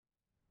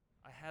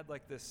had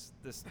like this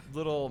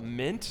little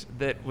mint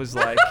that was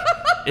like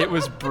it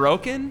was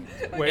broken.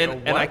 Wait,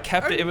 and I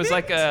kept it. It was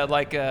like a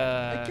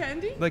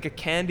candy? like a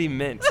candy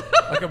mint.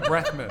 Like a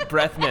breath mint.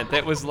 Breath mint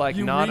that was like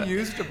You not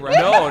reused a breath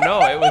mint?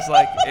 No, it was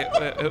like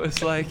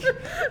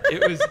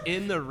it was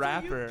in the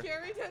wrapper.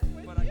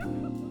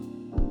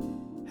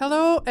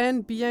 Hello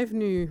and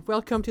bienvenue.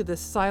 Welcome to the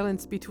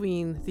Silence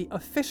Between, the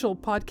official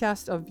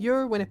podcast of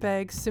your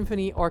Winnipeg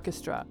Symphony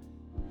Orchestra.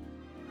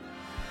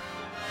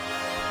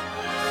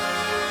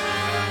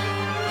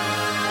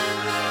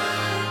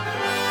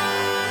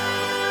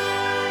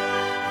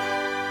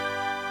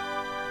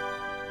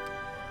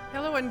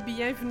 Hello and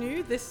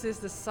bienvenue. This is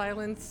the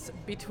Silence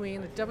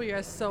Between, the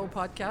WSO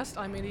podcast.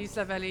 I'm Elise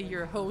Lavallée,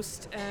 your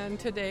host, and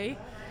today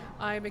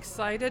I'm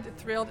excited,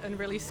 thrilled, and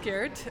really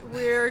scared.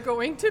 We're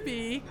going to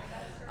be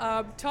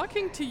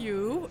talking to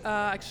you,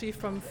 actually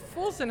from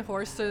Fools and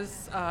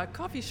Horses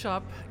coffee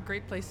shop,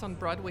 great place on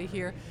Broadway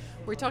here.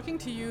 We're talking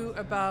to you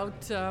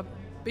about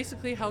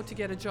basically how to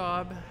get a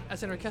job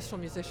as an orchestral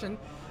musician,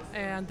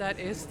 and that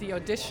is the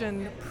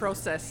audition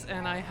process.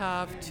 And I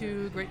have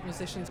two great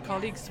musicians,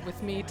 colleagues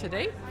with me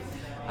today,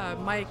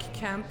 Mike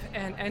Kemp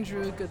and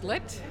Andrew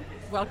Goodlett.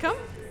 Welcome.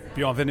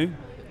 Bienvenue.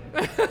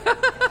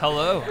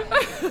 Hello.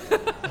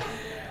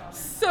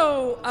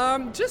 So,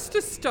 just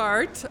to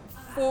start,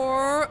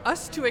 for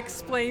us to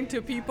explain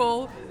to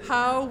people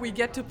how we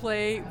get to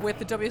play with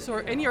the WSO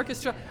or any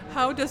orchestra,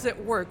 how does it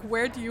work?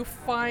 Where do you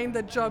find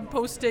the job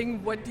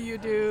posting? What do you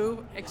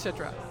do,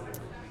 etc.?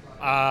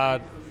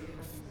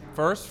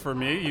 First, for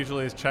me,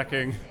 usually is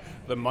checking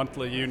the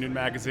monthly union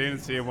magazine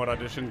and seeing what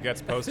audition gets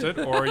posted,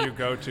 or you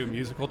go to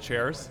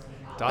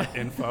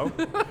musicalchairs.info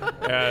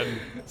and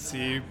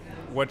see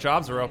what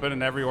jobs are open,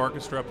 and every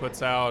orchestra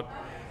puts out,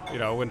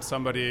 when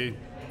somebody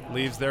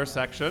leaves their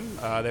section,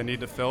 they need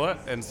to fill it,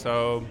 and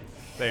so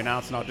they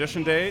announce an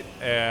audition date,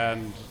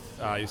 and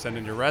you send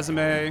in your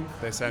resume,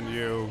 they send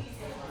you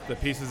the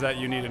pieces that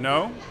you need to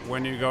know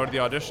when you go to the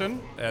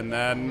audition, and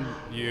then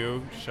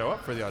you show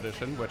up for the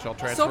audition, which I'll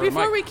transfer to Mike. So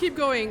before we keep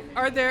going,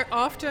 are there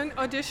often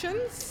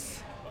auditions?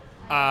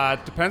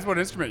 Depends what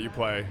instrument you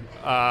play.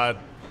 I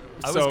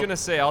was going to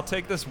say, I'll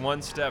take this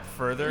one step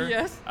further.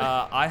 Yes.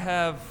 I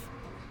have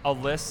a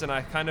list, and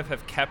I kind of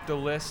have kept a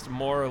list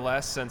more or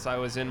less since I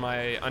was in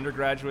my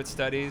undergraduate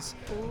studies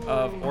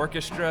of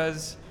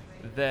orchestras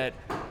that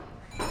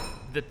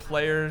the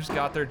players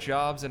got their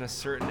jobs in a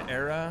certain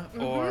era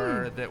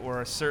or that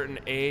were a certain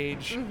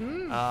age,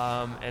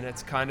 and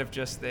it's kind of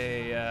just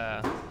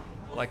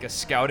like a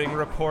scouting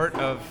report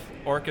of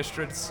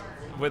orchestras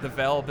with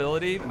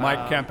availability.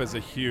 Mike Kemp is a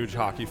huge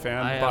hockey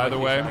fan, by the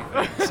way.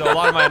 So a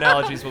lot of my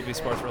analogies will be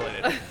sports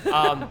related.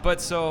 But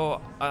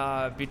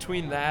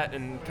between that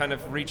and kind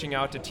of reaching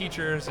out to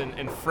teachers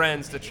and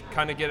friends to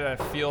kind of get a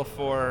feel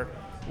for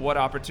what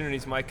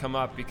opportunities might come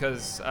up,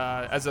 because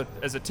as a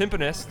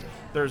timpanist,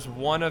 there's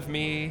one of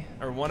me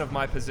or one of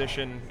my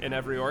position in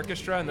every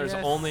orchestra, and there's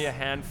only a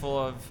handful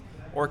of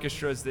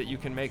orchestras that you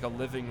can make a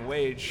living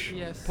wage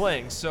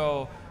playing.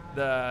 So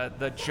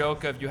the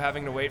joke of you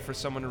having to wait for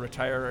someone to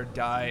retire or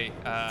die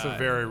it's a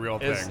very real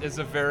thing. Is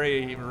a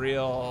very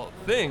real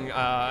thing,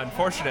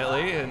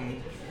 unfortunately,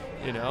 and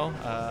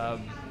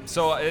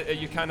so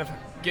you kind of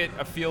get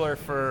a feeler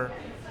for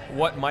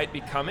what might be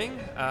coming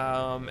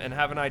and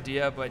have an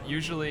idea, but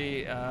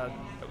usually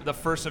the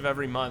first of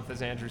every month,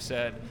 as Andrew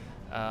said,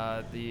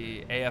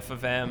 the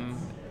AFM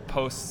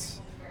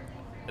posts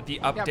the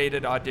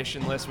updated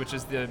audition list, which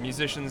is the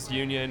musicians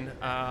union,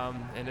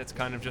 and it's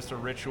kind of just a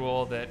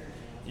ritual that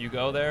you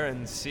go there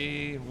and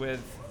see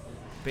with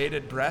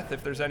bated breath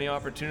if there's any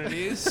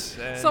opportunities.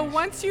 So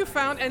once you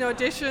found an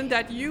audition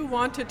that you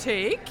want to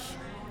take,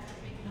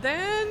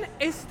 then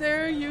is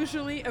there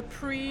usually a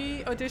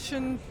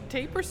pre-audition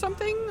tape or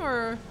something,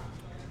 or?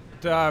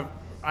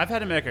 I've had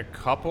to make a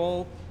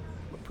couple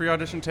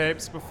pre-audition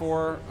tapes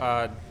before.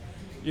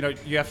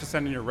 You have to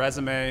send in your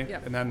resume,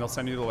 and then they'll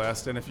send you the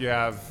list. And if you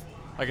have,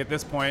 like at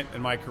this point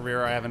in my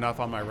career, I have enough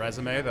on my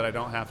resume that I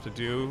wouldn't have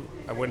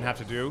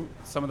to do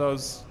some of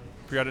those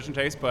pre-audition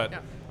tapes. But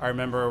I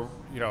remember,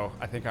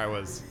 I think I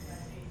was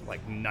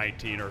like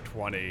 19 or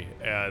 20,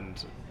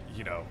 and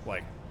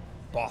like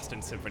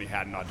Boston Symphony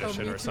had an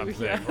audition or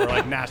something, or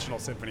like National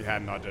Symphony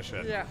had an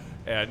audition.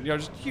 And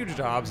just huge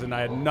jobs, and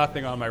I had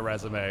nothing on my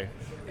resume.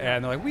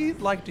 And they're like,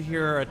 we'd like to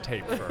hear a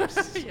tape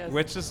first,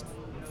 which is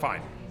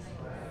fine.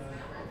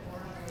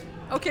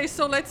 Okay,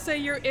 so let's say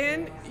you're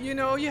in,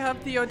 you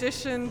have the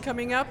audition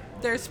coming up,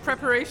 there's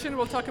preparation,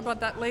 we'll talk about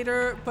that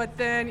later, but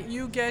then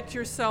you get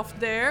yourself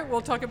there.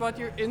 We'll talk about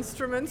your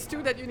instruments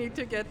too that you need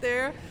to get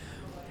there.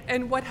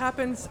 And what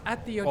happens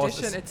at the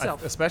audition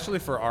itself? Especially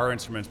for our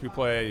instruments, we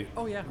play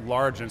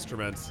large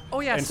instruments.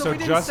 Oh yeah, and so we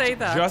didn't say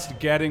that. Just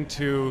getting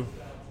to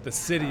the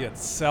city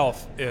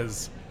itself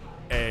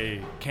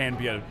can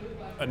be a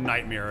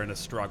nightmare and a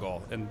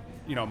struggle. And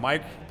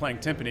Mike playing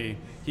timpani,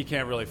 he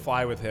can't really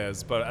fly with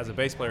his, but as a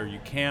bass player you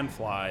can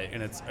fly,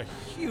 and it's a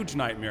huge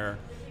nightmare.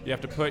 You have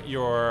to put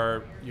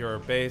your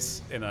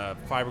bass in a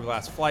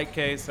fiberglass flight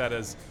case that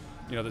is,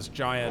 this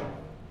giant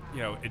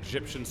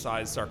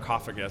Egyptian-sized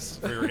sarcophagus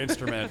for your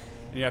instrument,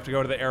 and you have to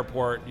go to the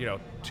airport,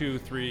 2,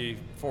 3,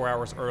 4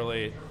 hours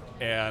early,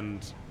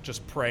 and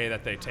just pray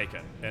that they take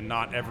it. And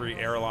not every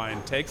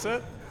airline takes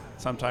it.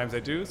 Sometimes they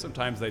do,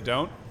 sometimes they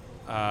don't.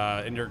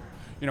 And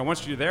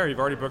once you're there, you've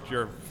already booked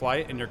your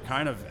flight, and you're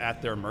kind of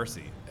at their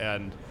mercy.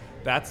 And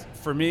that's,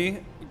 for me,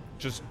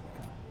 just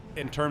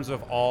in terms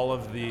of all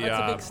of the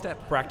That's a big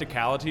step.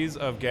 practicalities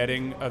of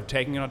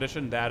taking an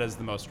audition, that is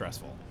the most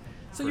stressful.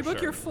 So you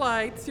book your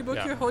flights, you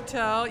book your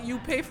hotel, you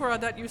pay for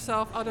that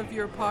yourself out of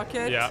your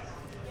pocket. Yeah.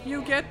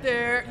 You get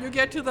there, you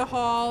get to the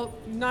hall,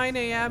 9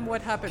 a.m.,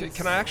 what happens?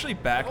 Can I actually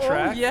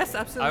backtrack? Oh, yes,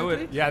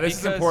 absolutely. This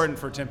is important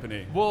for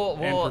timpani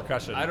and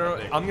percussion.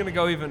 I'm going to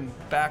go even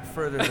back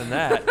further than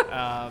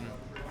that.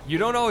 You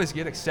don't always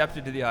get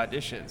accepted to the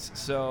auditions.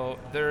 So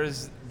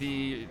there's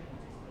the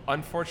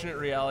unfortunate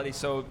reality.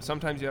 So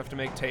sometimes you have to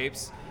make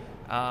tapes.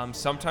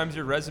 Sometimes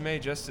your resume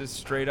just is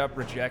straight up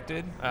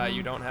rejected.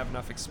 You don't have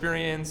enough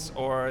experience,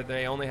 or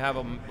they only have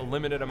a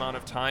limited amount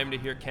of time to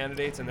hear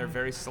candidates, and they're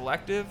very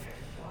selective.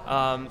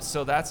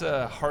 So that's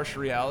a harsh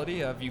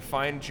reality of you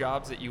find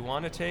jobs that you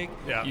want to take,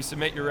 you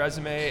submit your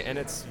resume, and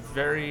it's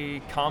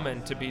very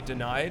common to be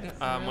denied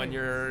when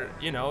you're,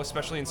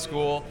 especially in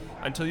school,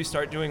 until you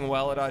start doing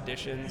well at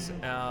auditions.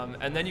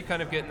 And then you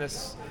kind of get in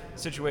this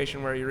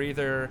situation where you're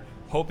either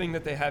hoping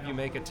that they have you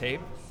make a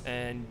tape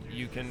and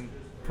you can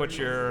put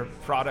your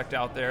product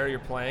out there, you're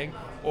playing,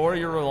 or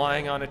you're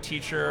relying on a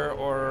teacher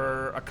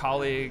or a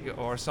colleague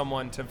or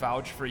someone to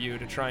vouch for you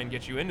to try and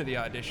get you into the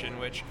audition,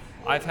 which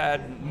I've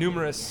had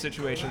numerous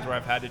situations where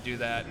I've had to do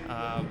that.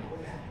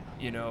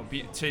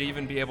 To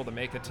even be able to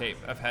make a tape,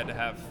 I've had to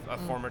have a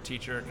former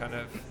teacher kind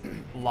of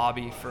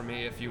lobby for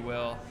me, if you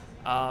will.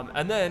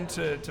 And then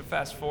to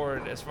fast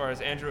forward, as far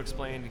as Andrew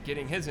explained,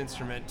 getting his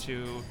instrument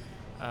to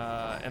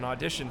an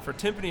audition for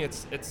timpani,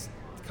 it's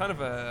kind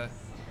of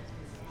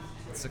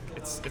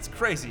it's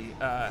crazy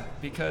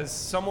because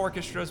some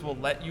orchestras will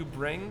let you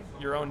bring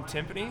your own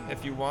timpani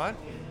if you want.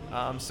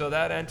 So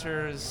that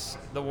enters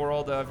the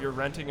world of you're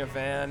renting a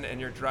van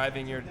and you're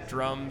driving your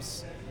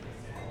drums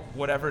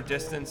whatever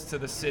distance to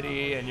the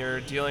city, and you're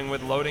dealing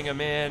with loading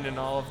them in and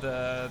all of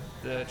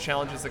the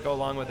challenges that go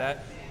along with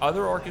that.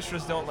 Other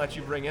orchestras don't let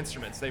you bring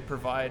instruments. They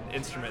provide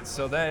instruments.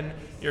 So then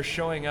you're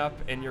showing up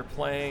and you're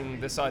playing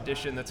this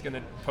audition that's going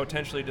to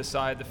potentially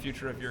decide the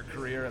future of your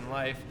career and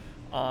life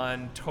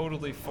on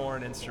totally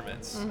foreign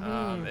instruments.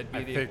 I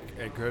think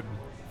a good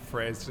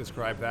phrase to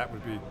describe that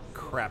would be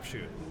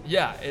crapshoot.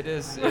 Yeah, it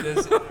is. It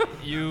is.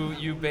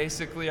 You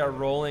basically are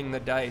rolling the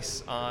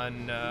dice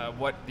on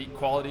what the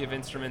quality of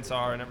instruments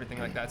are and everything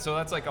like that. So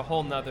that's like a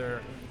whole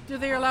nother. Do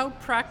they allow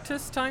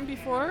practice time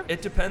before?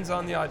 It depends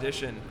on the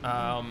audition.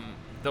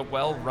 The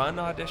well-run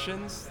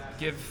auditions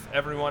give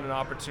everyone an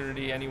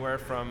opportunity anywhere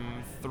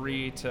from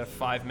 3 to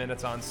 5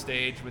 minutes on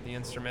stage with the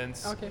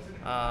instruments. Okay.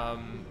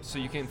 So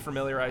you can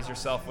familiarize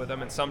yourself with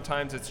them, and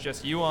sometimes it's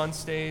just you on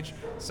stage.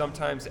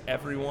 Sometimes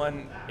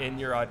everyone in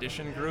your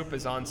audition group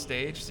is on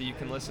stage, so you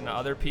can listen to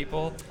other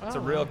people. It's a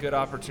real good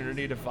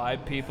opportunity to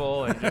vibe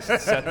people and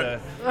just set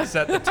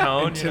the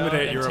tone.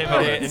 Intimidate your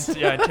opponents.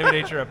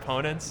 Intimidate your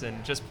opponents,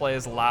 and just play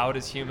as loud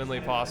as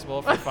humanly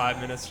possible for 5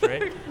 minutes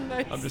straight.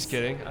 Nice. I'm just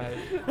kidding.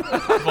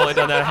 I've only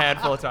done that a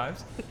handful of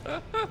times.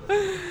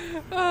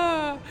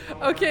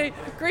 Okay,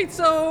 great.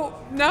 So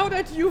now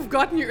that you've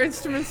gotten your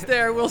instruments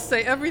there, we'll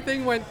say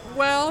everything went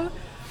well.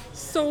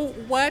 So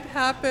what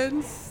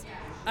happens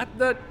at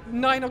the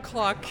 9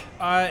 o'clock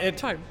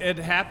time? It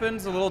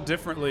happens a little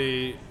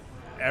differently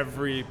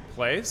every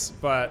place,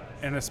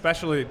 and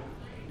especially,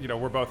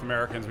 we're both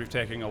Americans. We've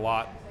taken a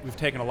lot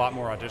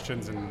more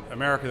auditions in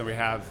America than we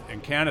have in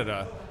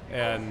Canada,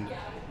 and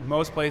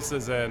most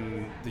places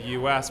in the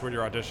U.S. where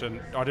you're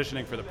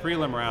auditioning for the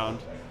prelim round.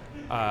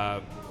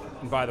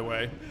 And by the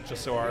way,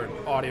 just so our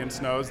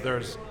audience knows,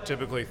 there's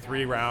typically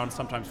 3 rounds,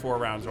 sometimes 4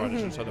 rounds of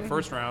audition. So the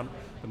first round,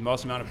 with the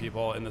most amount of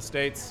people in the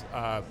States,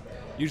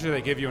 usually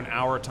they give you an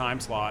hour time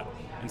slot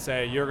and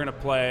say, you're going to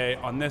play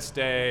on this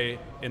day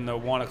in the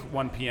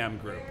 1 p.m.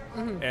 group.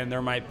 And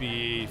there might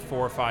be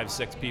 4, 5,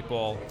 6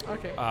 people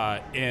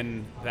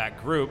in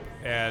that group,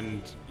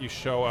 and you're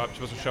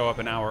supposed to show up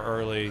an hour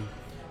early.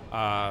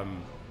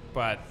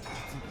 But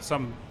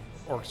some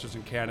orchestras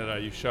in Canada,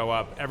 you show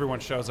up, everyone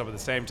shows up at the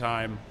same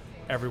time,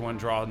 everyone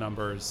draw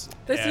numbers.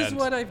 This is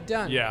what I've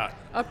done. Yeah.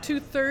 Up to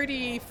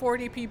 30,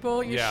 40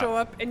 people, you show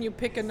up and you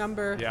pick a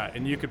number. Yeah,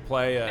 and you could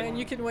play and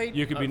you can wait.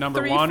 You could be number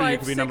 3, 1, 5, or you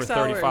could be number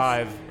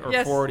 35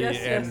 or 40,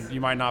 and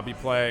you might not be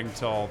playing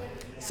till.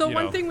 So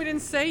one thing we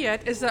didn't say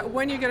yet is that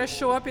when you're going to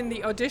show up in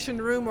the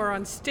audition room or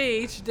on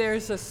stage,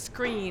 there's a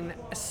screen.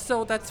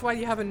 So that's why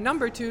you have a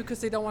number too, because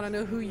they don't want to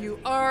know who you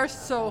are.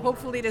 So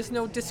hopefully there's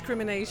no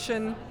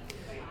discrimination.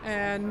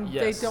 And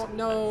they don't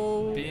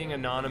know. Being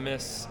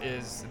anonymous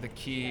is the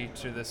key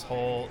to this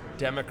whole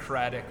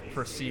democratic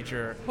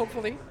procedure.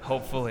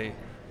 Hopefully.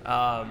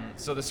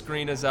 So the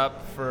screen is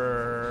up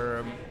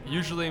for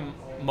usually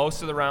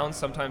most of the rounds.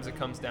 Sometimes it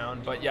comes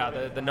down. But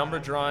yeah, the number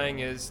drawing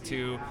is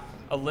to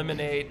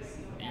eliminate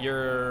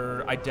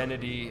your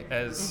identity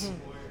as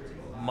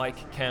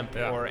Mike Kemp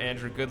or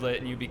Andrew Goodlett,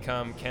 and you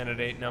become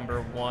candidate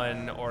number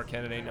 1 or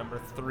candidate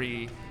number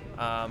 3,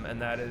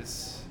 and that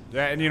is...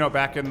 Yeah, and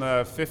back in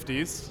the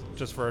 50s,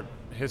 just for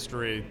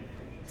history's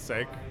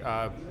sake,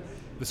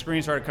 the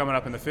screen started coming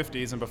up in the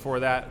 50s, and before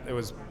that, it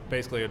was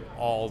basically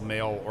all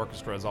male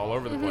orchestras all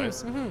over the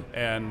place.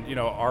 And,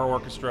 our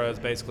orchestra is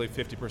basically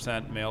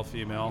 50% male,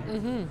 female.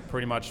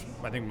 Pretty much,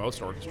 I think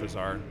most orchestras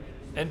are.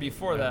 And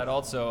before that,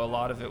 also, a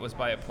lot of it was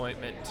by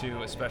appointment,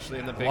 too, especially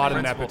in the big a lot of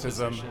principal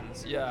nepotism.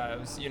 positions. Yeah, it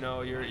was,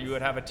 you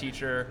would have a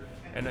teacher,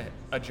 and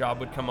a job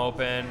would come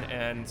open,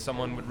 and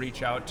someone would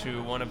reach out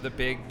to one of the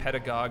big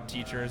pedagogue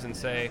teachers and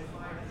say,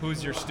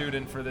 who's your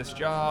student for this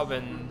job?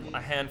 And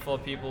a handful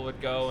of people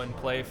would go and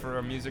play for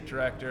a music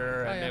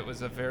director, and it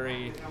was a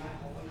very...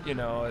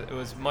 it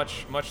was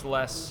much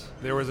less.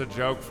 There was a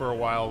joke for a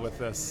while with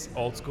this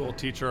old school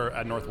teacher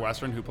at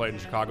Northwestern who played in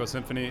Chicago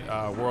Symphony,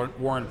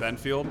 Warren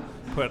Benfield,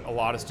 put a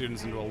lot of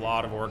students into a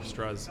lot of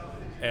orchestras,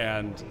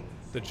 and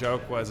the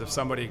joke was if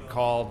somebody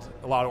called,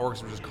 a lot of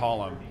orchestras just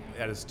call him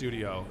at his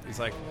studio. He's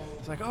like,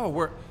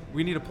 oh,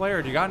 we need a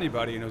player. Do you got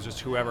anybody? And it was just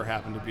whoever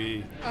happened to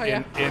be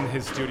in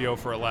his studio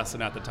for a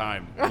lesson at the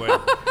time would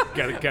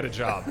get a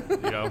job.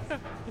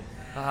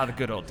 The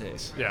good old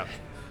days. Yeah.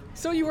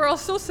 So you were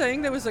also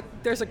saying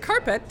there's a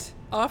carpet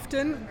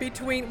often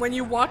between when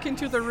you walk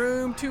into the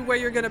room to where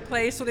you're going to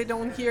play, so they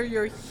don't hear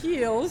your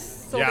heels.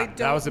 So they don't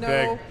that was a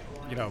know.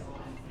 big,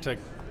 to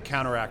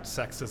counteract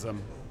sexism,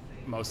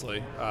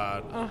 mostly.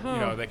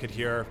 They could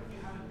hear,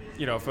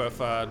 if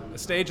a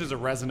stage is a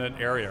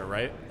resonant area,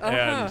 right?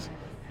 And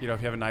if you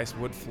have a nice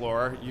wood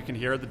floor, you can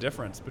hear the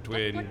difference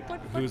between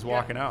who's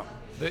walking out.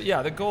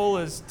 The goal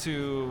is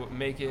to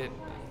make it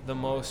the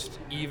most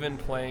even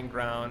playing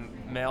ground,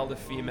 male to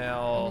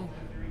female,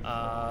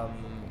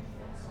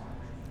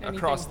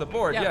 across the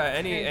board.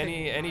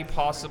 Any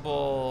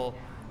possible,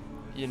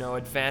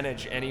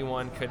 advantage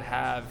anyone could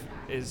have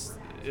is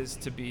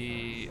to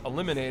be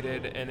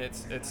eliminated, and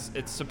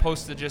it's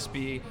supposed to just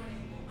be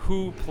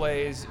who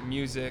plays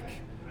music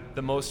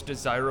the most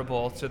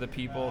desirable to the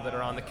people that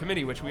are on the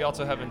committee, which we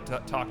also haven't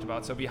talked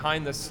about. So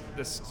behind this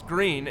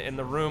screen in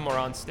the room or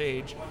on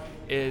stage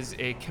is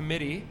a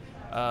committee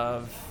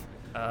of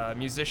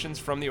musicians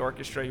from the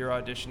orchestra you're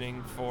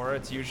auditioning for.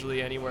 It's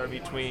usually anywhere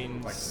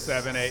between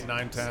 7, 8,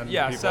 9, 10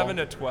 people. 7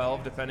 to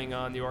 12, depending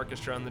on the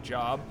orchestra and the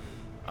job.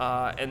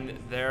 And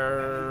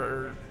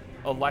they're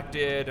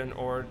elected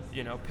or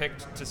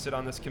picked to sit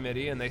on this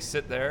committee, and they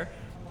sit there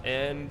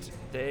and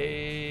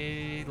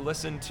they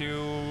listen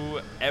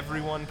to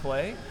everyone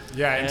play.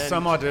 Yeah, and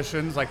some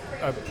auditions,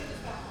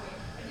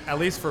 at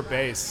least for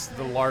bass,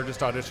 the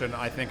largest audition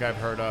I think I've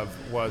heard of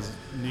was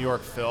New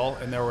York Phil,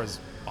 and there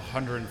was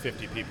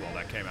 150 people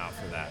that came out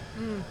for that.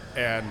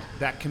 And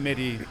that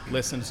committee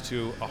listens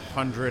to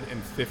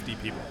 150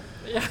 people.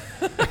 Yeah.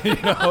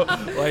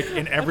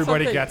 And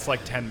everybody gets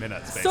 10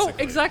 minutes, basically. So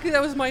exactly,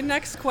 that was my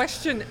next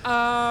question.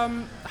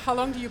 How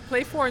long do you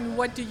play for, and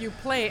what do you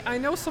play? I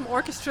know some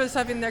orchestras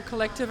have in their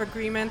collective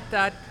agreement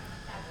that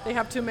they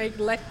have to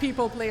let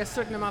people play a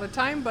certain amount of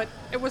time, but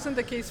it wasn't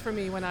the case for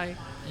me when I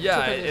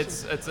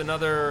it's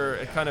another,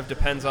 it kind of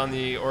depends on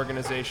the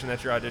organization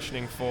that you're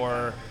auditioning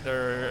for.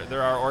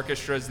 There are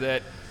orchestras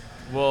that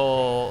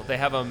they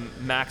have a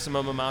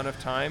maximum amount of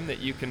time that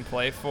you can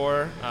play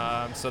for.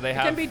 So they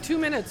have... It can be 2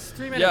 minutes,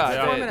 3 minutes,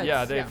 4 minutes.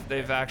 Yeah,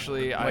 they've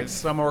actually...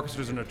 some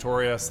orchestras are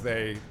notorious,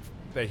 they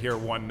hear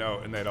one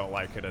note and they don't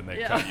like it and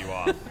they cut you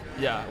off.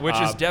 Yeah, which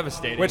is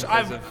devastating. Which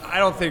I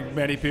don't think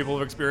many people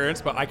have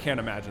experienced, but I can't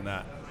imagine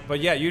that. But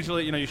yeah,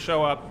 usually, you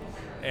show up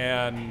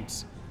and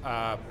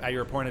at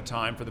your appointed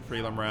time for the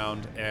prelim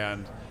round,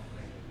 and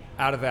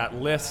out of that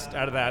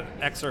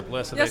excerpt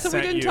list that they sent you... so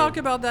we didn't talk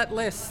about that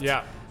list.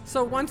 Yeah.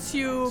 So once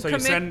you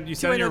commit you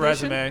send your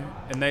audition, resume,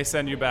 and they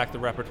send you back the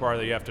repertoire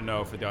that you have to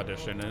know for the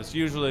audition, and it's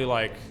usually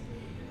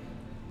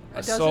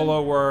a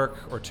solo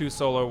work or 2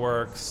 solo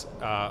works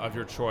of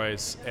your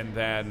choice, and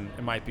then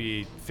it might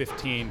be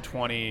 15,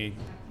 20,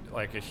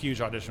 a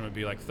huge audition would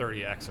be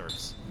 30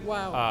 excerpts.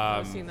 Wow,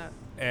 I've seen that.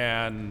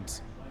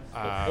 And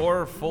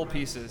or full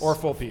pieces. Or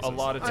full pieces. A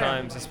lot of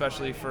times,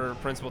 especially for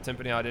principal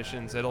timpani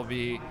auditions, it'll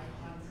be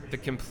the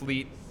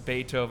complete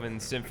Beethoven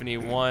Symphony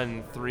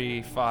 1,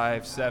 3,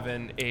 5,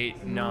 7,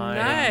 8, 9.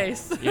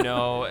 Nice.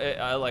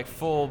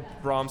 Full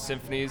Brahms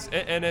symphonies,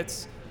 and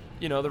it's,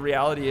 the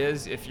reality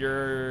is if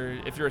you're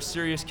a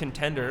serious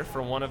contender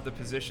for one of the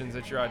positions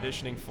that you're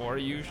auditioning for,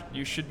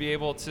 you should be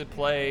able to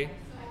play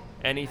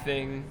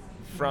anything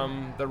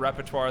from the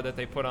repertoire that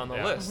they put on the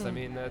list. I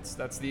mean, that's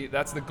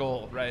the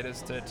goal, right?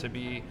 Is to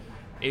be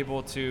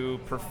able to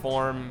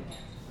perform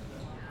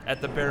at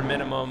the bare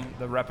minimum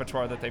the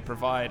repertoire that they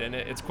provide, and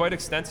it's quite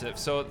extensive.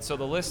 So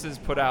the list is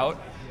put out,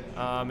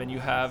 and you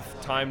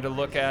have time to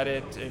look at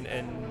it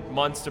and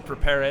months to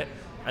prepare it.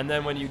 And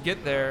then when you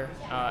get there,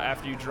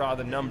 after you draw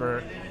the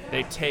number,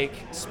 they take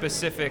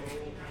specific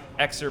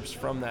excerpts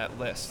from that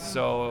list.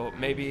 So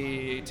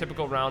maybe a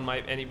typical round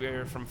might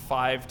anywhere from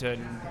 5 to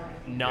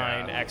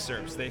 9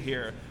 excerpts. They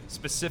hear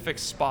specific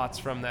spots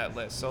from that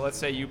list. So let's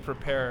say you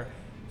prepare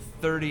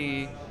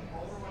 30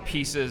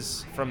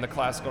 pieces from the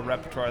classical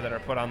repertoire that are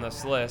put on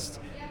this list,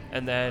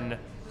 and then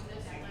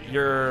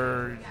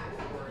you're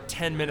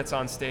 10 minutes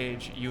on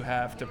stage, you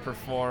have to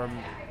perform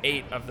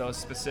 8 of those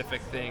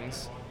specific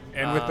things.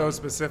 And with those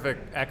specific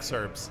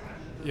excerpts,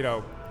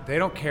 they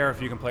don't care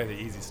if you can play the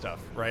easy stuff,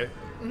 right?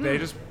 They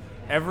just,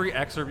 every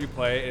excerpt you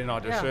play in an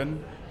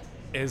audition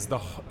is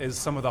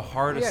some of the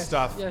hardest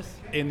stuff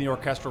in the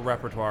orchestral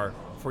repertoire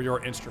for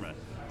your instrument.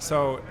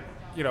 So,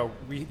 you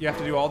have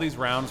to do all these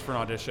rounds for an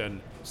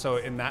audition. So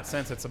in that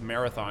sense, it's a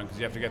marathon because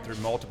you have to get through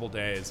multiple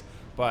days.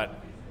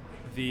 But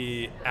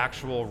the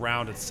actual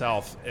round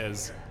itself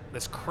is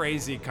this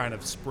crazy kind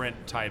of sprint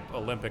type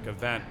Olympic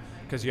event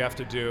because you have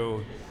to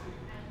do,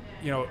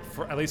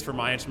 at least for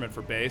my instrument,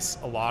 for bass,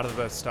 a lot of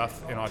the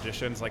stuff in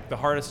auditions, like the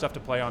hardest stuff to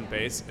play on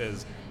bass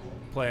is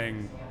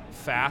playing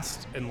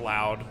fast and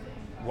loud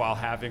while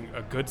having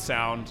a good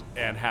sound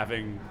and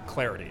having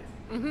clarity.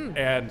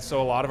 And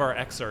so a lot of our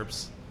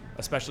excerpts,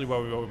 especially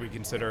what we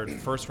considered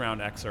first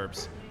round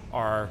excerpts,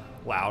 are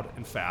loud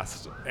and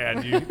fast,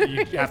 and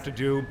you have to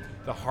do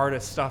the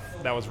hardest stuff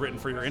that was written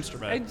for your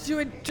instrument. And do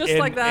it just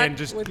like that, and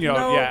just with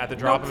at the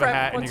drop of a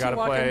hat, and you got to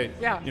play.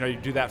 In. You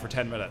do that for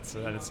 10 minutes,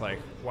 and then it's like,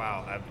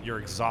 wow, you're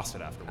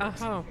exhausted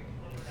afterwards.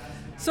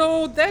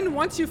 So then,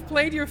 once you've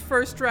played your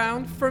first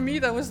round, for me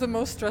that was the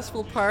most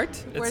stressful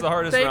part. It's the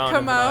hardest round They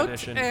come of an out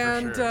audition,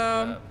 and for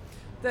sure.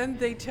 then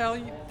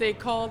they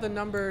call the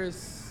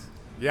numbers.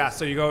 Yeah,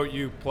 so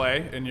you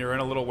play, and you're in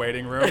a little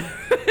waiting room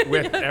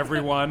with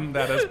everyone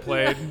that has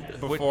played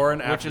before and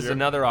after. Which is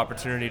another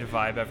opportunity to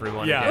vibe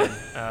everyone again,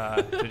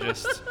 to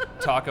just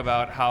talk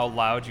about how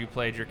loud you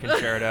played your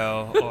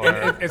concerto,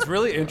 or it's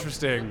really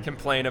interesting.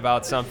 Complain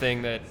about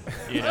something that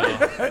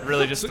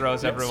really just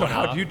throws everyone off. So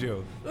how'd you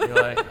do? You're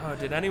like, oh,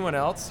 did anyone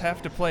else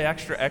have to play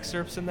extra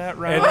excerpts in that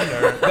round?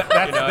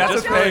 That's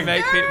just a really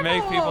thing.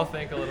 make people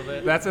think a little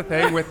bit. That's a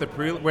thing with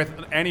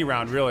with any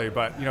round really,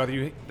 but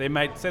they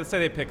might say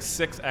they pick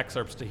 6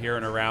 excerpts to hear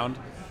in a round.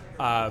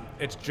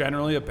 It's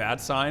generally a bad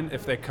sign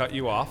if they cut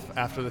you off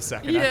after the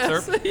second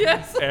excerpt.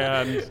 Yes.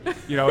 And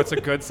it's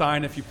a good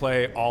sign if you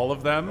play all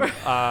of them.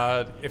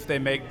 If they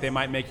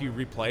might make you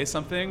replay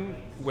something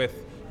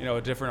with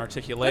a different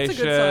articulation. That's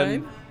a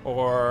good sign.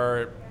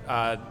 Or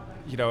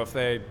if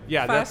they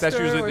that's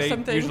usually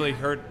they usually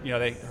heard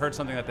they heard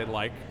something that they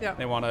like. Yeah.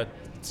 They want to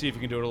see if you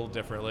can do it a little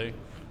differently.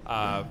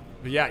 But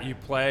you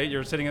play.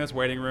 You're sitting in this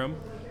waiting room,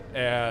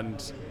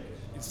 and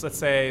let's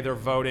say they're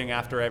voting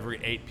after every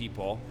 8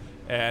 people,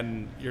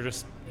 and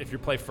if you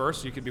play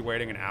first, you could be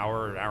waiting an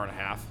hour or an hour and a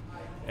half,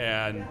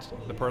 and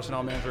the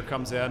personnel manager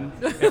comes in.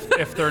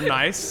 If they're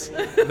nice,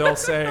 they'll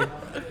say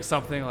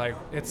something like,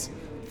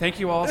 "Thank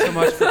you all so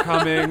much for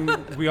coming.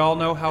 We all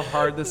know how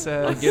hard this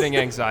is." I'm getting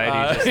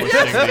anxiety just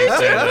listening to you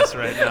say this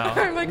right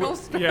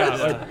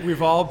now.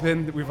 We've all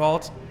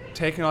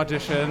taken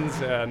auditions,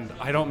 and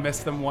I don't miss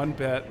them one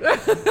bit.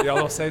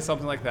 They'll say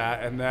something like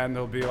that, and then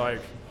they'll be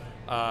like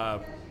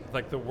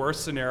the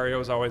worst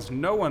scenario is always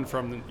no one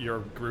from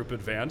your group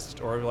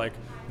advanced, or like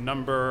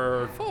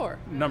number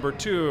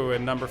 2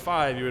 and number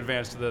 5 you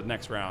advance to the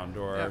next round,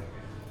 or.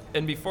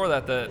 And before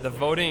that, the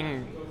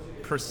voting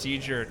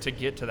procedure to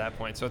get to that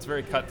point, so it's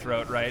very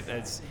cutthroat, right?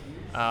 It's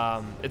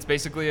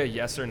basically a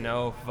yes or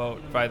no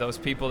vote by those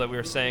people that we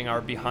were saying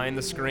are behind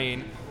the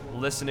screen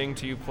listening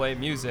to you play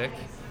music,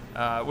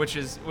 which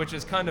is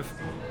kind of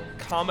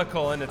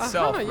comical in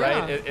itself,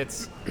 right?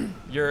 It's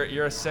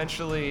you're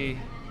essentially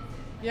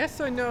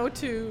yes or no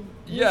to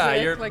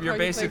music, you're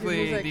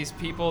basically these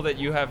people that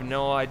you have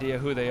no idea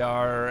who they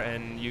are,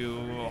 and you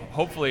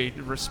hopefully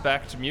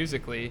respect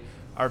musically,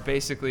 are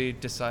basically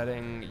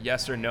deciding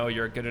yes or no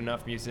you're a good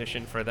enough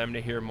musician for them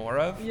to hear more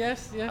of.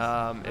 Yes.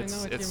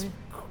 It's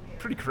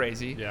pretty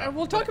crazy. Yeah.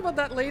 We'll talk about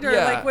that later,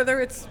 like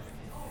whether it's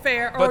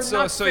fair or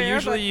not so fair,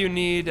 usually you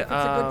need it's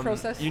a good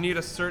process. You need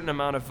a certain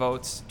amount of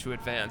votes to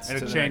advance and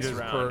to it the changes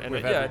next round.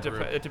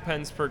 It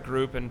depends per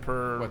group and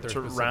per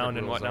round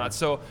and whatnot. Are.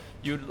 So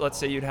let's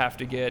say you'd have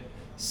to get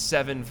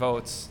 7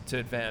 votes to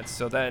advance.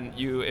 So then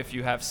if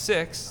you have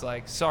 6,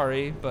 like,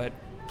 sorry, but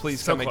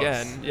please so come close.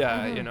 again.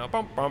 Yeah,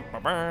 bum, bum,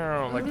 bum,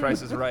 bum, like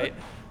Price is Right.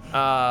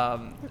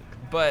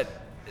 But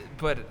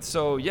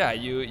so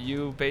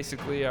you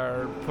basically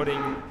are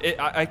putting it.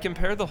 I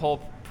compare the whole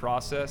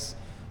process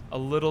a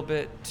little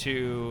bit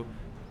to,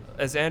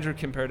 as Andrew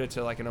compared it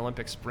to, like an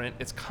Olympic sprint.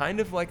 It's kind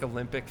of like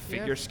Olympic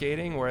figure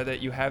skating, where that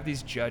you have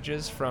these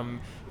judges from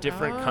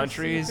different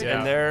countries,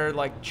 and they're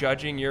like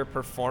judging your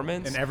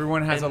performance. And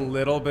everyone has a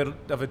little bit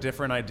of a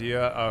different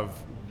idea of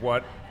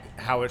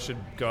how it should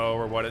go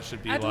or what it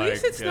should be like. At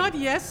least it's not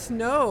yes,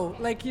 no.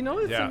 Like, it's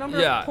a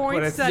number of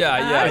points but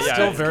it's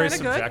still very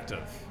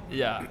subjective.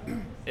 Yeah,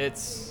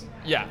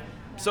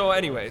 So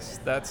anyways,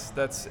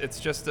 it's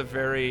just a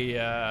very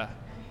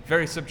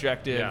very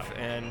subjective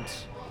and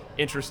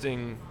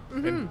interesting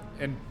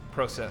and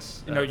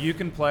process. You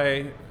can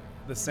play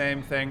the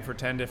same thing for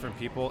 10 different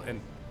people, and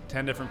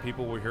 10 different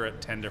people will hear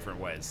it 10 different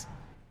ways.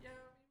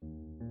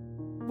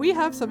 We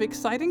have some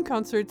exciting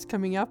concerts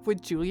coming up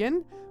with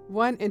Julian,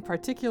 one in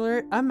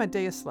particular,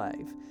 Amadeus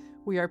Live.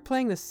 We are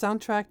playing the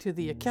soundtrack to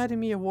the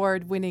Academy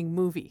Award-winning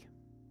movie.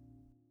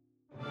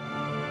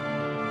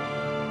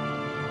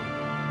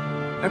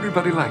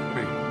 Everybody liked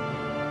me.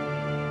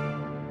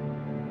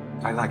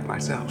 I liked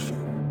myself.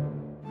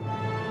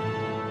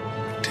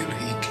 Until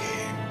he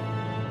came.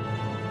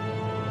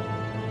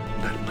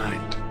 That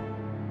night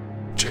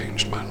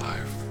changed my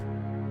life.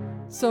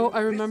 So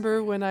I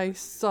remember when I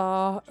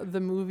saw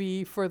the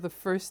movie for the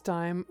first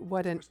time,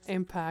 what an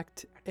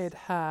impact it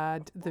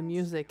had, the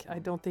music. I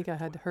don't think I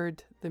had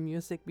heard the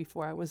music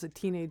before I was a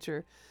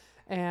teenager.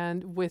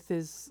 And with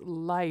his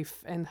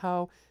life and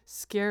how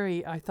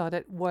scary I thought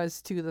it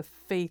was to the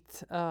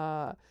fate,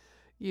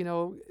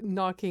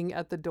 knocking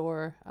at the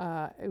door.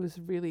 It was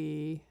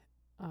really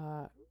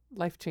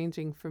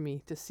life-changing for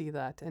me to see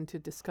that and to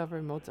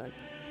discover Mozart.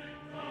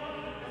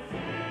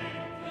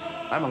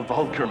 I'm a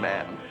vulgar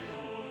man.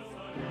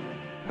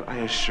 But I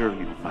assure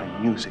you, my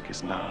music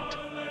is not.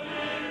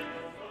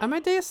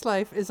 Amadeus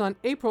Life is on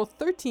April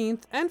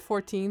 13th and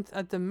 14th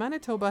at the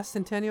Manitoba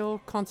Centennial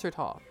Concert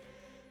Hall.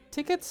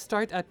 Tickets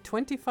start at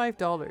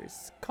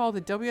 $25. Call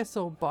the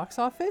WSO box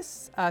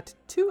office at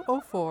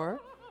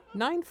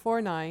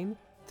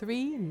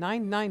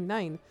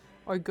 204-949-3999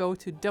 or go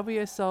to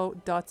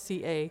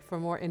wso.ca for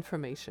more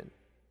information.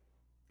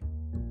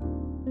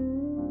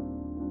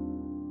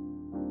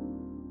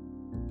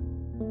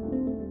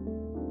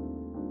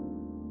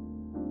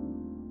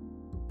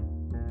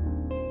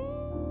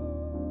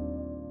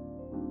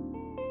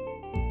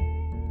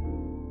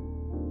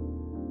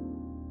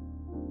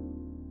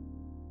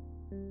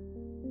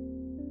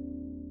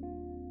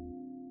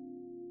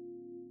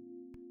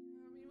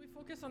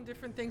 On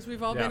different things.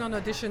 We've all been on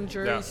audition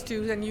juries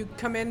too, and you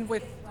come in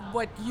with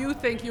what you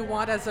think you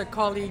want as a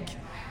colleague,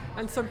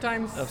 and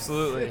sometimes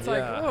absolutely it's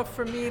like, oh,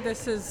 for me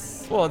this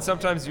is and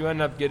sometimes you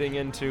end up getting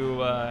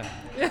into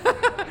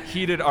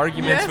heated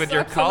arguments with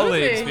your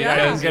colleagues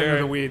because get into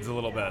the weeds a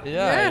little bit.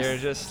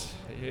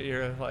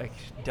 You're like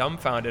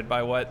dumbfounded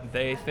by what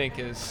they think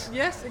is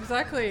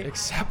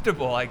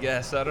acceptable, I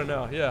guess. I don't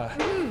know.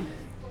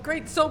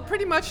 Great. So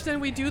pretty much then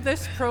we do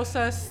this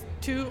process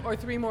 2 or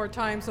 3 more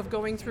times of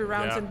going through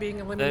rounds and being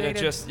eliminated. And it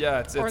just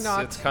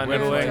it's kind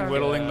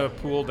whittling the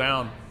pool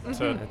down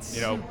to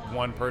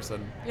one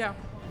person. Yeah.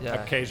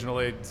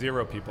 Occasionally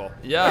 0 people.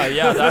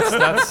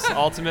 That's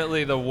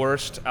ultimately the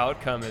worst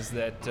outcome, is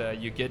that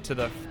you get to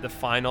the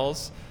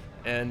finals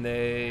and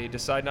they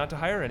decide not to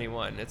hire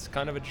anyone. It's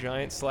kind of a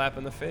giant slap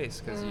in the face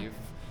because you've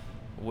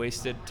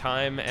wasted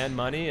time and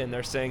money, and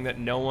they're saying that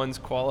no one's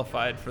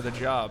qualified for the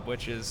job,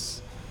 which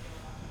is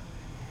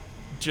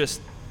just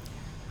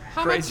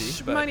How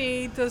crazy, much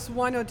money does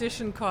one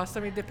audition cost?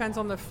 I mean, it depends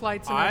on the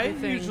flights and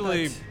everything. I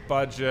usually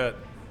budget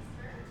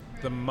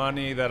the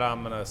money that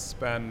I'm going to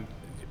spend,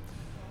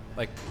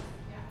 like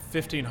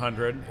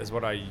 $1,500 is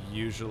what I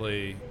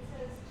usually,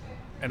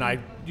 and I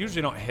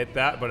usually don't hit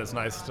that, but it's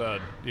nice to,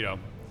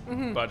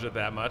 budget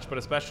that much. But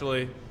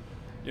especially,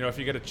 if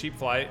you get a cheap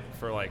flight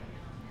for like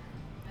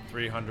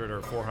 $300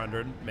 or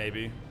 $400,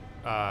 maybe,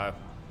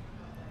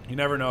 you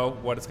never know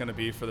what it's going to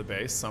be for the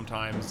base.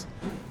 Sometimes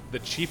the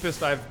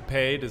cheapest I've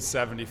paid is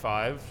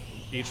 $75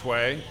 each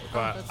way,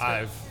 but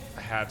I've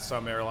had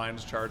some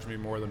airlines charge me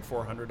more than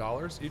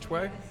 $400 each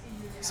way.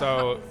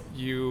 So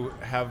you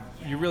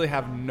really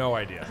have no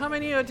idea. How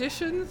many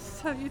auditions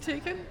have you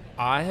taken?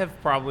 I have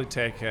probably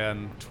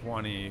taken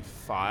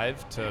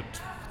 25 to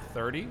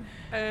 30.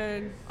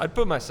 And I'd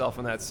put myself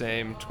in that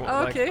same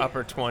like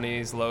upper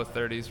 20s, low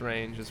 30s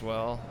range as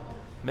well.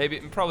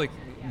 Probably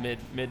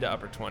mid to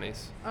upper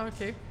 20s.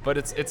 Okay. But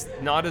it's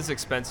not as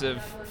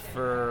expensive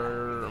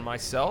for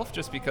myself,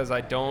 just because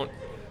I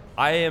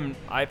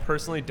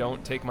personally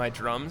don't take my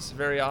drums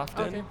very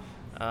often. Okay.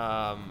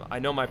 I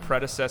know my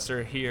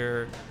predecessor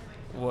here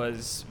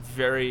was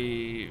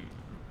very,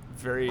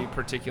 very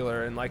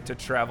particular and liked to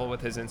travel with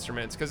his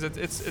instruments, because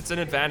it's an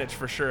advantage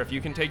for sure. If you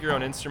can take your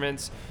own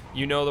instruments,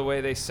 you know the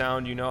way they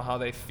sound, you know how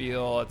they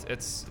feel.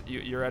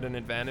 You're at an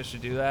advantage to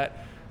do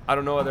that. I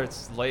don't know whether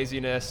it's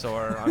laziness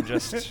or I'm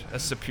just a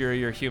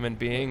superior human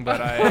being, but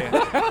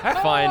I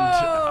find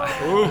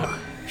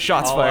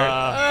shots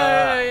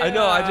fired. I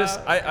know.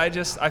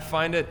 I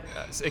find it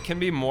can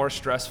be more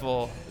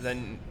stressful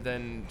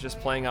than just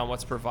playing on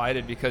what's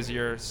provided, because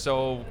you're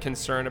so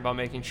concerned about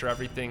making sure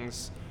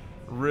everything's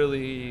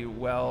really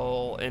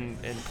well in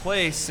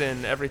place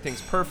and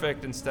everything's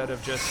perfect, instead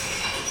of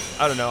just,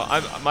 I don't know.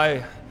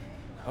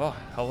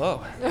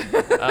 Hello.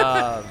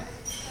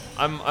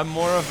 I'm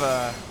more of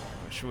a.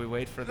 Should we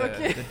wait for the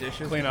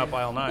dishes? Clean up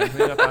aisle 9.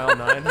 Clean up aisle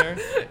 9 here.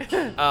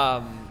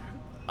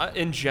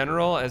 In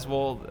general, as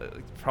we'll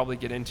probably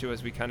get into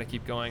as we kind of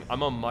keep going,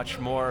 I'm a much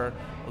more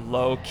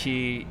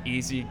low-key,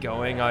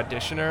 easy-going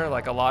auditioner.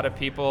 Like a lot of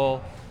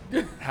people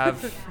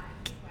have.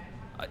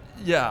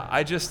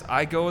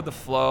 I go with the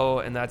flow,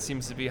 and that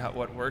seems to be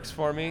what works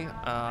for me.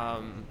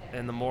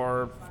 And the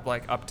more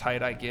like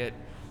uptight I get,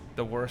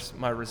 the worse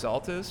my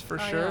result is, for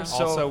sure. Yeah.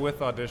 So also, with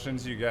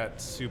auditions, you get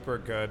super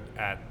good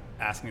at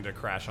asking to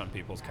crash on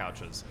people's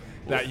couches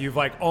that you've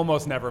like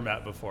almost never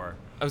met before.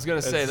 I was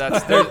gonna say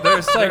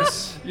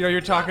there's You know,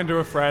 you're talking to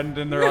a friend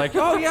and they're like,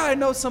 oh yeah, I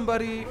know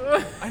somebody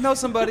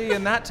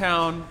in that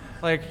town.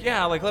 Like,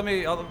 yeah, like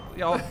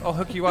I'll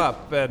hook you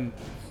up. And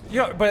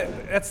you know, but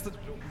that's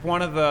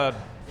one of the,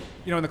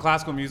 you know, in the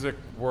classical music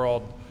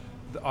world,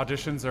 the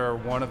auditions are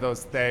one of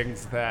those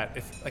things that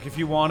if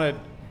you want to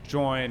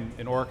join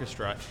an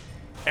orchestra,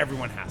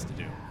 everyone has to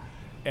do.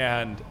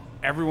 And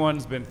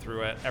everyone's been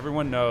through it.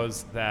 Everyone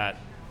knows that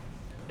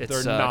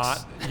they're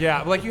sucks. not.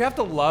 Yeah, like you have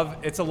to love.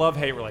 It's a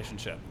love-hate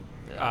relationship.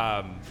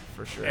 Yeah,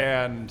 for sure.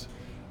 And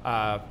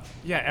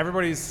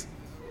everybody's,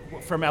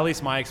 from at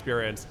least my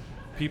experience,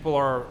 people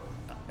are,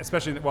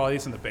 especially at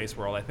least in the bass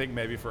world. I think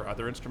maybe for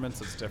other instruments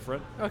it's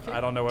different. Okay.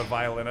 I don't know what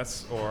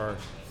violinists or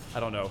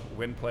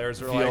wind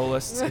players are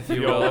Violists, like. if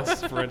you will.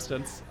 Violists, for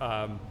instance.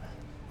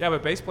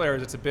 But bass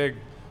players, it's a big,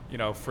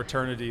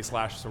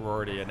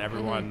 fraternity/sorority, and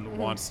everyone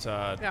wants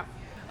to. Yeah.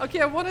 Okay,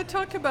 I want to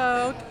talk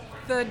about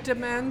the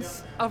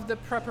demands of the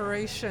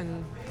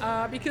preparation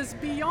because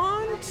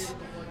beyond,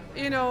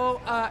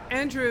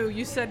 Andrew,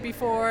 you said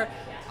before,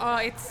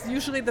 it's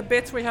usually the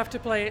bits we have to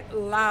play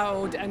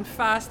loud and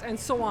fast and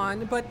so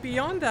on. But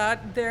beyond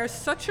that, there's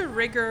such a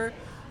rigor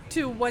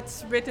to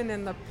what's written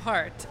in the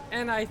part.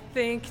 And I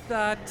think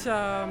that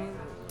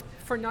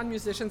for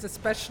non-musicians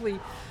especially,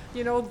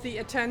 the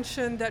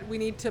attention that we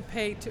need to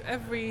pay to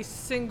every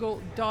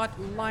single dot,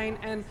 line,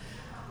 and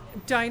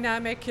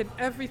dynamic and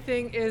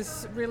everything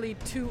is really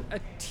to a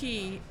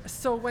T.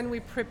 So when we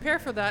prepare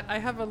for that, I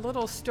have a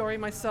little story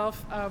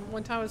myself.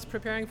 One time I was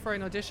preparing for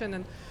an audition,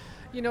 and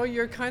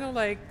you're kind of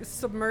like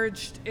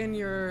submerged in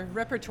your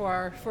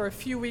repertoire for a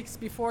few weeks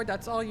before.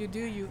 That's all you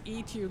do. You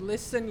eat, you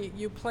listen,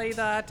 you play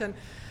that. And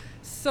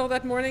so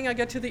that morning I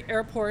get to the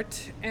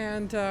airport,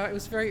 and it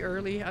was very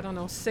early,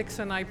 6,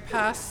 and I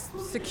pass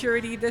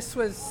security. This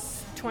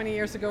was 20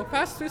 years ago.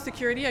 Pass through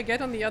security, I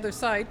get on the other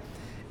side,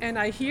 and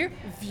I hear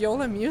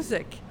viola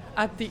music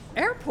at the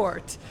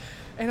airport.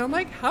 And I'm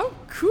like, how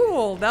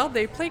cool. Now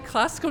they play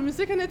classical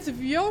music and it's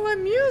viola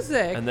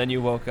music. And then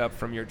you woke up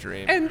from your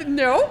dream. And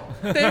no,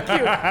 thank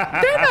you. Then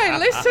I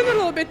listen a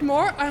little bit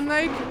more. I'm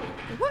like,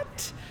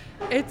 what?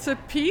 It's a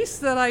piece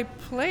that I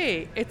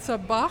play. It's a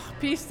Bach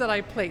piece that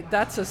I play.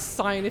 That's a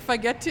sign. If I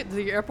get to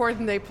the airport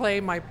and they play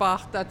my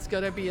Bach, that's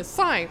going to be a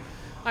sign.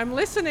 I'm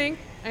listening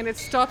and it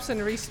stops and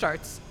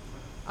restarts.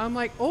 I'm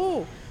like,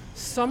 oh,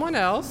 someone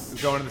else.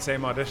 Going to the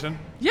same audition?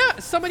 Yeah,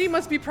 somebody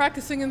must be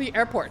practicing in the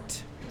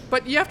airport.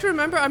 But you have to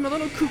remember, I'm a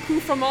little cuckoo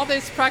from all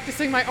this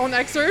practicing my own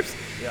excerpts.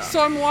 Yeah. So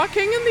I'm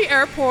walking in the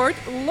airport,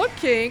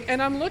 looking, and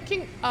I'm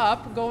looking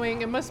up,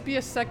 going, it must be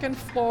a second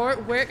floor.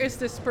 Where is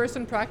this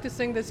person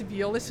practicing, this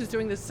violist who's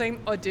doing the same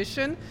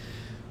audition?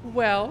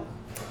 Well,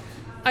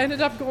 I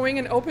ended up going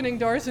and opening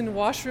doors in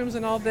washrooms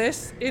and all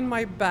this. In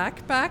my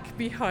backpack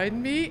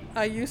behind me,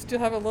 I used to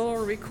have a little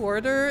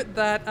recorder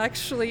that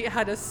actually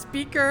had a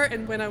speaker,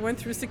 and when I went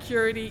through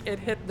security, it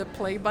hit the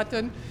play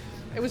button.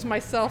 It was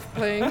myself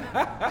playing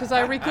because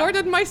I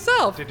recorded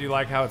myself. Did you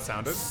like how it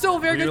sounded? So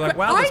very good. Like,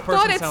 wow, I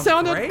thought it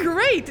sounded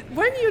great.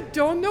 When you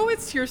don't know,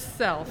 it's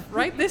yourself,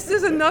 right? This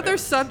is another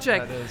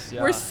subject.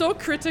 Yeah. We're so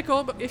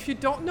critical, but if you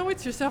don't know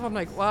it's yourself, I'm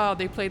like, wow,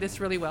 they play this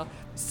really well.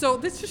 So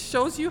this just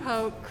shows you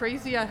how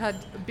crazy I had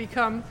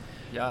become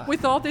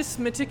with all this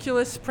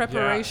meticulous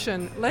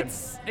preparation. Yeah.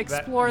 Let's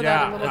explore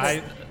that a little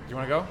bit. Do you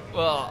want to go?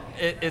 Well,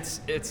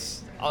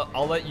 it's.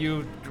 I'll let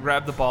you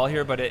grab the ball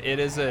here, but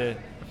it's a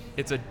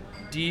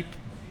deep,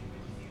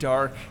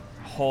 dark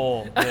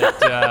hole that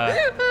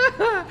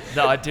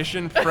the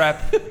audition prep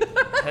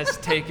has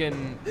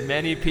taken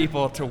many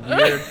people to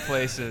weird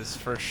places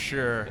for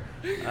sure.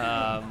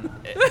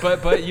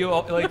 But you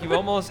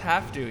almost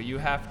have to. You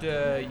have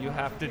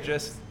to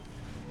just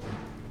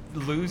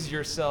lose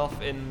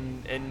yourself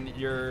in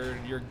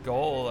your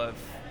goal of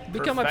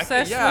become perfecting.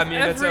 obsessed. Yeah, I with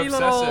mean it's every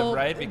obsessive,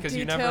 right? Because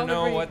you detail, never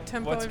know every what's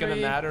tempo, going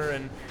to matter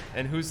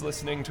and who's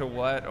listening to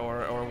what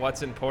or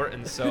what's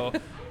important. So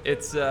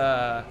it's.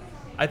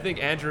 I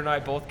think Andrew and I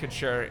both could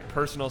share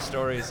personal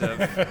stories of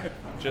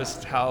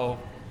just how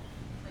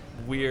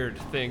weird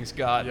things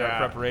got in our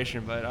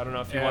preparation, but I don't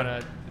know if you want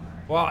to.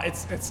 Well,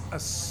 it's a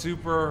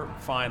super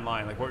fine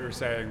line, like what you're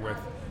saying with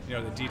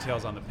the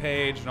details on the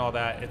page and all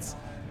that. It's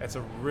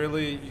a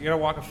really, you gotta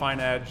walk a fine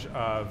edge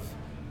of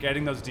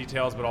getting those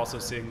details, but also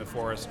seeing the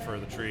forest for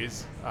the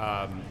trees.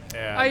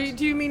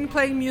 Do you mean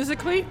playing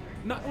musically?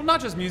 Not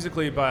just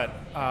musically, but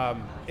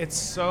it's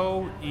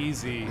so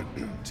easy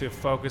to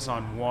focus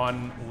on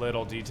one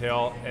little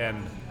detail,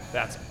 and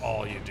that's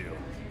all you do.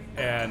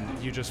 And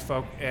you just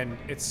and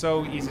it's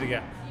so easy to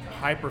get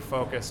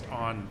hyper-focused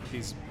on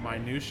these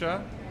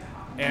minutiae,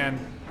 and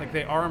like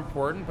they are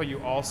important, but you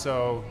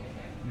also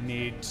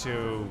need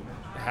to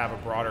have a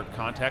broader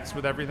context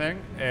with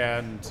everything.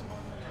 And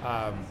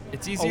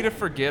it's easy to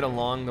forget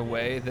along the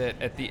way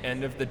that at the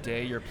end of the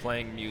day you're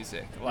playing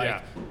music.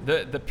 Like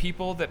the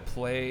people that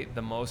play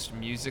the most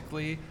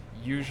musically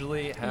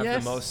usually have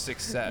the most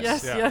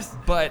success. Yes.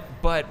 But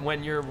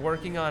when you're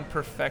working on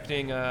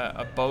perfecting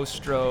a bow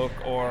stroke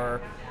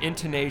or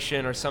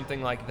intonation or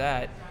something like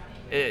that,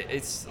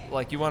 it's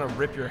like you want to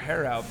rip your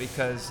hair out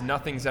because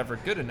nothing's ever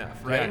good enough,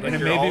 right? Yeah, and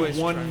it may be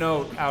one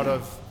note out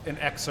of an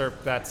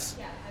excerpt that's,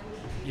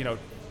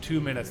 2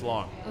 minutes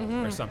long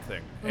or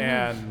something,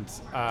 and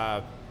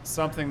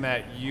something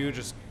that you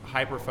just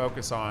hyper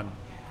focus on.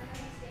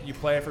 You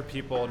play it for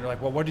people, and you're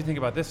like, well, what do you think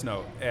about this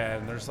note?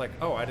 And they're just like,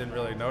 oh, I didn't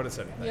really notice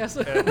anything. Yes.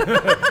 And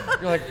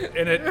you're like,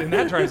 and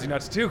that drives you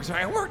nuts too, because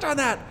I worked on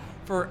that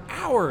for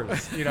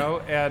hours,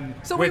 and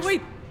So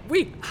wait.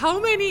 How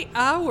many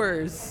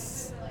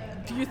hours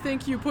do you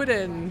think you put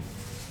in?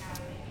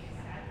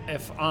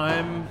 If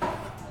I'm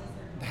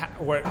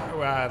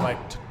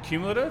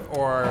cumulative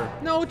or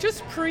No,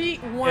 just pre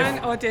one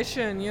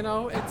audition.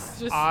 It's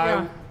just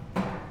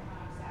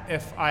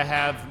if I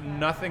have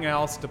nothing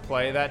else to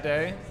play that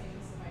day,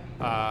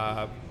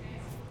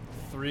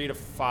 3 to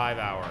 5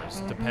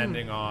 hours,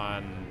 depending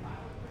on,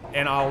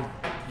 and I'll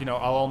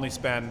only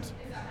spend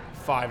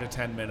 5 to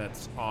 10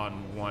 minutes on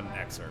one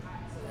excerpt,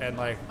 and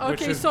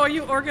which is, so are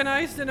you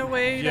organized in a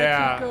way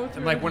that you go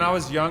through? and when I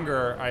was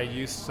younger, I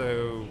used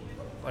to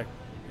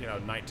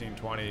 19,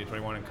 20,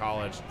 21 in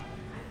college.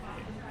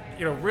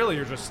 Really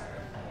you're just,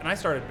 and I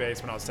started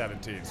bass when I was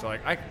 17, so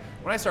when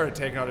I started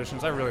taking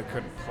auditions, I really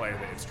couldn't play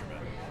the instrument.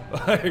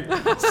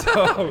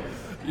 So,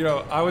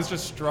 I was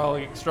just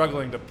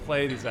struggling to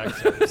play these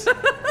excerpts,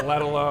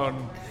 let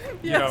alone,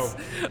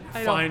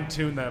 fine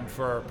tune them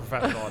for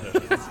professional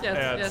auditions.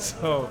 Yes.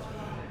 So,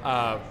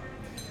 I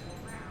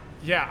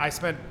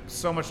spent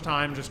so much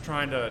time just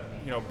trying to,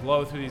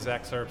 blow through these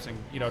excerpts and,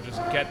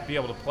 just be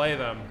able to play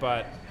them.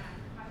 But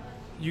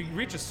you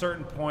reach a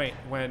certain point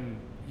when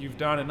you've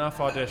done enough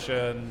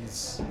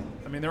auditions.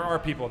 I mean, there are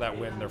people that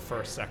win their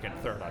first, second,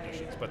 third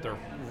auditions, but they're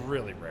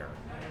really rare.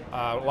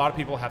 A lot of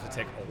people have to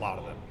take a lot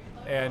of them.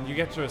 And you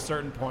get to a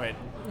certain point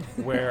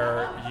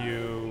where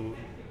you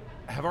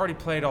have already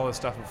played all this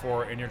stuff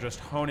before, and you're just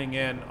honing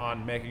in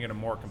on making it a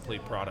more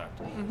complete product.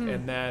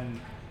 And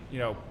then,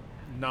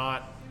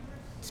 not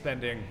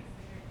spending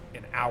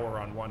an hour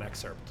on one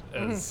excerpt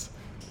is,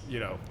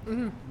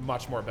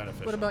 much more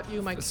beneficial. What about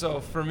you, Mike? So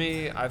for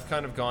me, I've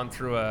kind of gone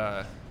through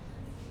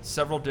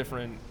several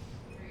different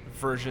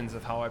versions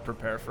of how I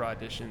prepare for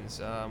auditions.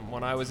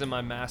 When I was in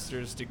my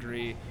master's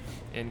degree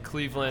in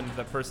Cleveland,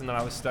 the person that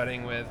I was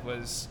studying with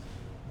was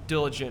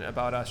diligent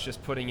about us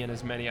just putting in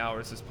as many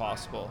hours as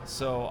possible.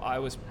 So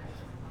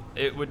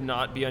it would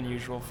not be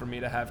unusual for me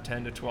to have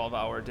 10 to 12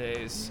 hour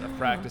days of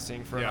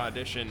practicing for an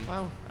audition.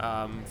 Wow.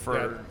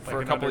 For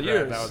a couple of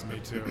years. That was me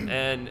too.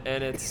 And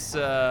it's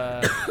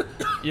then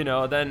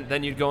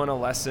you'd go in a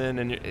lesson,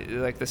 and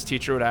this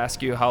teacher would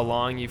ask you how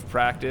long you've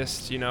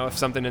practiced. If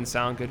something didn't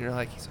sound good, and you're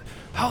like,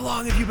 how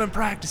long have you been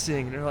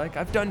practicing? And you're like,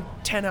 I've done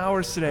 10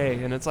 hours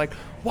today. And it's like,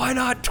 why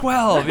not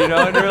 12? And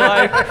you're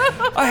like,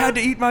 I had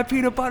to eat my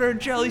peanut butter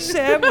and jelly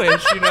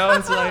sandwich.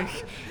 It's like,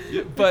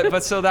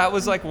 but so that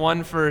was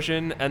one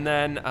version. And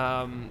then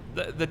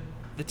the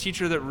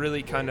teacher that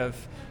really kind of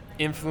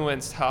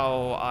influenced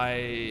how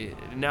I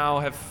now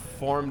have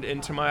formed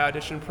into my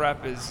audition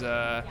prep is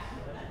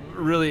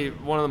really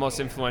one of the most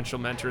influential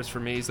mentors for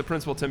me. He's the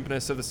principal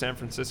timpanist of the San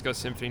Francisco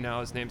Symphony now.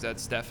 His name's Ed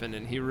Steffen,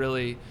 and he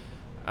really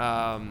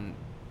kind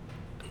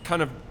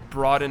of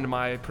brought into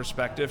my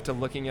perspective to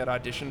looking at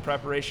audition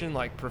preparation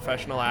like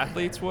professional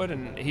athletes would.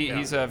 And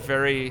he's a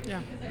very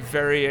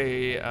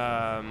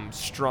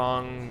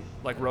strong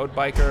road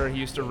biker. He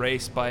used to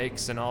race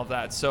bikes and all of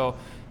that. So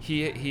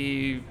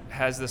he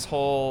has this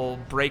whole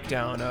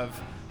breakdown of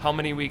how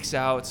many weeks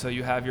out. So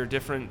you have your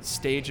different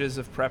stages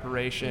of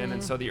preparation.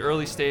 And so the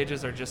early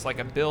stages are just like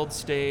a build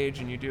stage,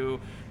 and you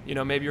do,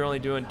 maybe you're only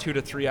doing 2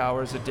 to 3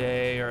 hours a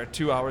day or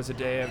 2 hours a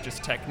day of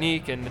just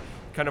technique and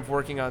kind of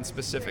working on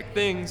specific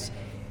things.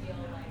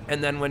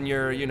 And then when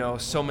you're,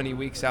 so many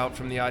weeks out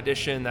from the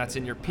audition, that's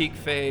in your peak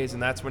phase,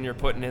 and that's when you're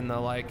putting in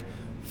the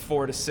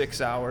 4 to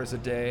 6 hours a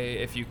day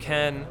if you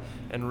can,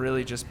 and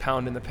really just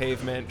pounding the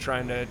pavement,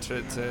 trying to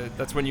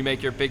that's when you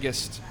make your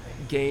biggest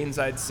gains,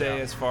 I'd say,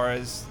 as far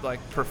as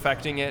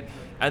perfecting it.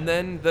 And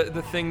then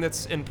the thing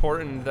that's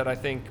important that I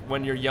think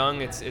when you're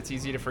young, it's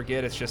easy to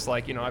forget. It's just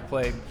I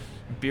played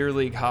beer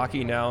league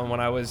hockey now, and when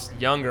I was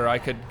younger, I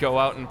could go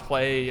out and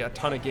play a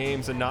ton of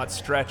games and not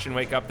stretch and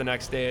wake up the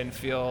next day and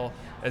feel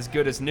as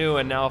good as new.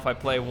 And now if I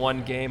play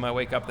one game, I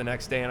wake up the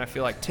next day and I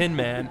feel like Tin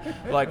Man.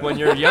 When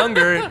you're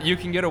younger, you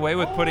can get away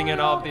with putting in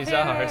all of these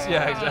hours.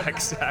 Yeah,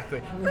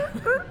 exactly.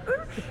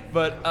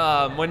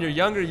 But when you're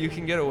younger, you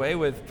can get away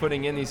with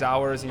putting in these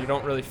hours and you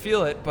don't really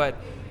feel it. But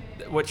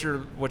what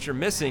you're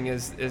missing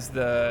is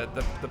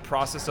the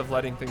process of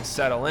letting things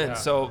settle in. Yeah.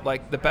 So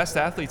the best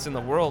athletes in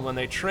the world, when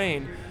they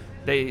train,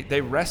 they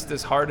rest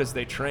as hard as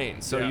they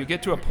train. So you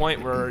get to a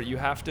point where you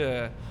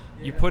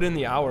put in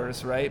the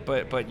hours, right?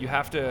 But you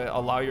have to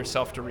allow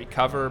yourself to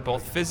recover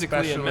both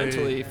physically and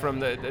mentally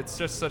it's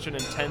just such an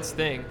intense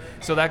thing.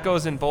 So that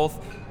goes in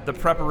both the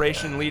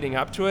preparation leading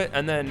up to it,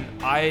 and then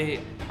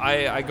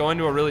I go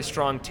into a really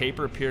strong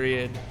taper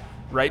period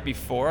right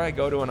before I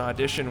go to an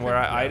audition where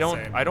I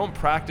don't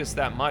practice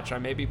that much. I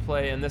maybe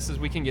play, and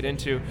we can get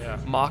into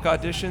mock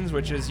auditions,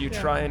 which is you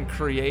try and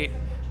create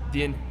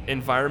the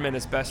environment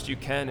as best you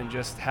can, and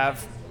just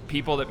have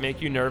people that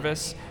make you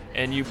nervous,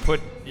 and you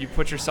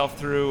put yourself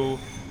through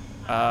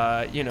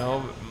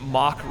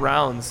mock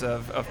rounds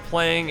of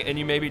playing, and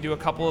you maybe do a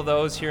couple of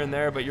those here and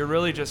there, but you're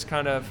really just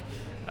kind of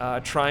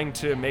trying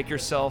to make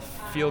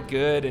yourself feel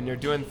good, and you're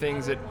doing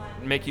things that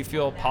make you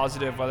feel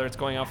positive, whether it's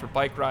going out for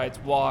bike rides,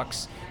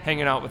 walks,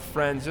 hanging out with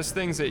friends, just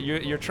things that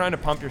you're trying to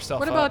pump yourself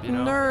What up. about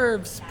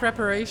nerves,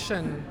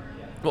 preparation?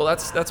 Well,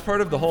 that's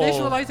part of the whole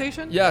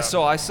visualization. Yeah,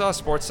 so I saw a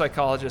sports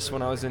psychologist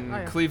when I was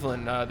in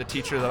Cleveland. The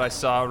teacher that I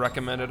saw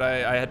recommended.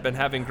 I had been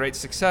having great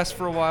success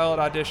for a while at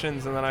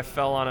auditions, and then I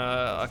fell on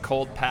a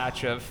cold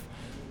patch of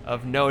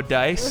no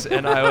dice,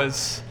 and I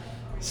was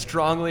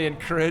strongly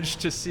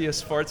encouraged to see a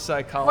sports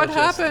psychologist.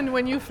 What happened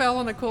when you fell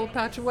on a cold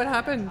patch? What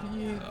happened?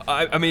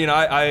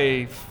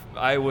 I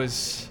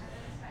was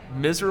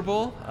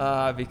miserable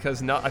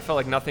because I felt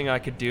like nothing I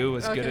could do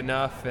was good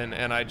enough,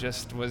 and I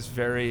just was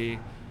very.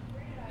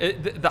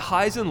 The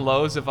highs and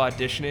lows of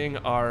auditioning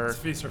are... It's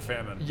feast or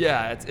famine.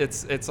 Yeah,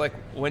 it's like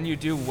when you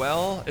do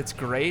well, it's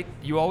great.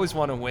 You always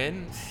want to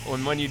win.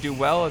 When you do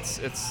well,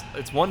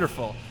 it's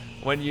wonderful.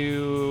 When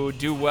you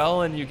do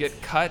well and you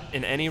get cut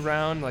in any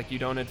round, like you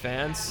don't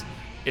advance,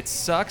 it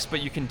sucks,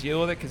 but you can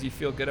deal with it because you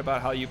feel good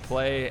about how you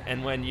play.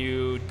 And when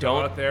you Go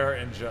don't... out there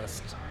and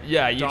just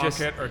donk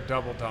it or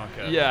double donk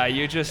it. Yeah,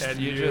 you just...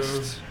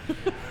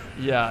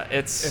 Yeah,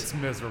 it's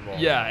miserable.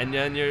 Yeah, and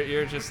then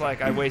you're just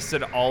like, I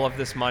wasted all of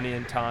this money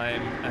and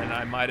time, and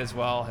I might as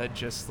well had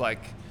just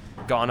like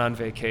gone on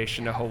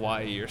vacation to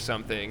Hawaii or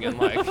something and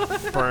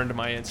like burned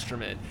my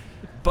instrument.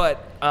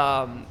 But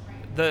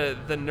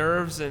the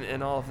nerves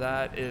and all of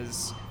that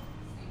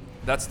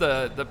that's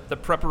the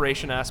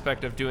preparation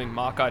aspect of doing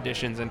mock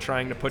auditions and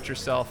trying to put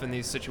yourself in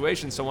these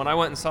situations. So when I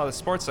went and saw the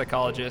sports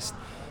psychologist,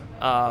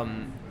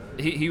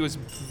 he was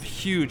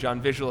huge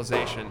on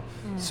visualization.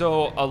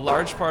 So a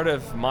large part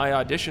of my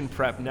audition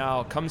prep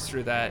now comes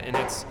through that, and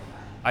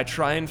I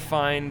try and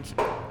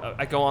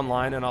I go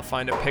online and I'll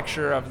find a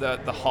picture of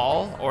the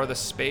hall or the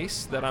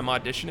space that I'm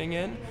auditioning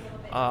in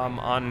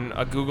on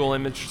a Google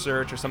image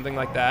search or something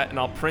like that, and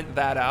I'll print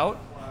that out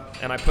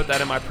and I put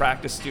that in my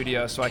practice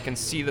studio so I can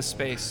see the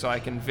space, so I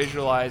can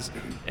visualize.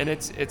 And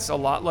it's a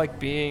lot like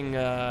being,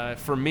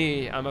 for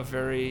me, I'm a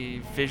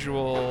very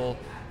visual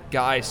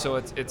guy, so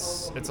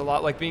it's a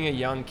lot like being a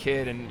young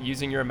kid and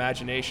using your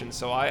imagination.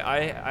 So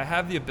I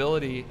have the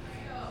ability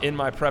in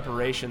my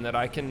preparation that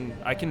I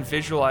can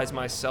visualize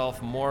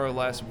myself more or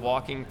less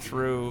walking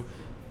through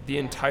the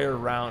entire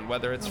round,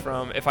 whether it's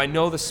if I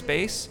know the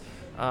space.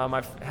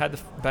 I've had the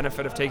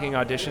benefit of taking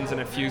auditions in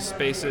a few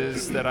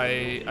spaces that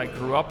I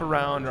grew up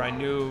around, or I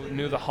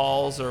knew the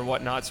halls or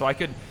whatnot, so I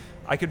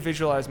could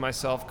visualize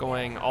myself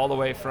going all the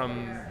way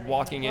from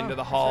walking into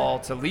the hall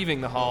to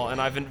leaving the hall, and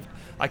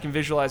I can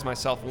visualize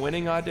myself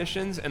winning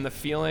auditions and the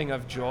feeling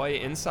of joy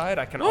inside.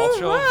 I can also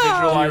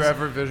visualize. Do you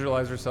ever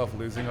visualize yourself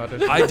losing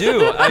auditions? I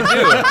do.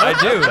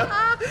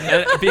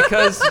 And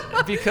because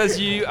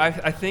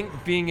I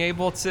think being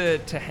able to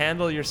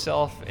handle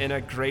yourself in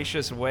a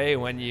gracious way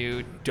when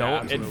you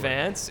don't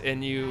advance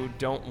and you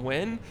don't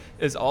win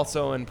is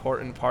also an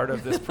important part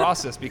of this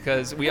process,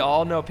 because we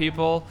all know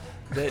people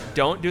that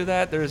don't do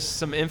that. There's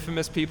some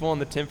infamous people in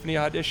the Timpani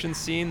audition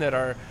scene that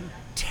are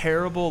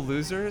terrible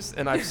losers,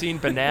 and I've seen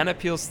banana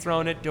peels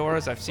thrown at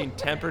doors. I've seen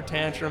temper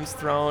tantrums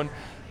thrown,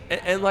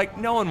 and like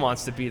no one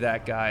wants to be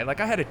that guy.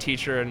 Like I had a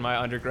teacher in my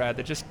undergrad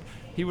that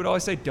he would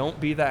always say, "Don't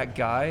be that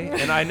guy,"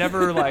 and I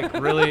never like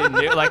really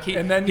knew. Like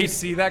and then you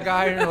see that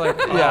guy and you're like,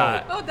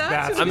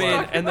 that's I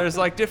mean, and there's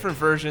like different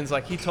versions.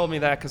 Like he told me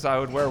that because I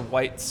would wear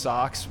white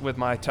socks with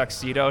my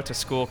tuxedo to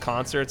school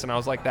concerts, and I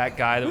was like that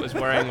guy that was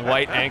wearing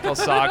white ankle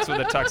socks with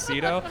a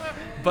tuxedo.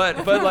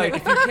 But like,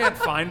 if you can't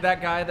find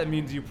that guy, that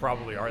means you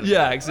probably are.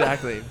 Yeah,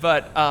 exactly.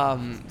 But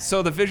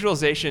so the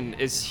visualization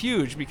is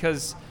huge,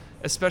 because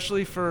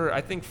especially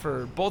I think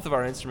for both of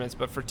our instruments,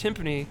 but for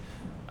timpani,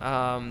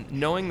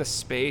 knowing the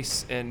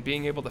space and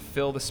being able to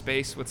fill the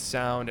space with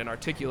sound and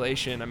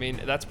articulation, I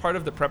mean, that's part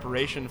of the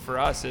preparation for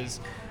us, is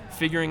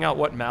figuring out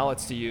what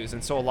mallets to use.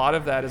 And so a lot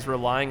of that is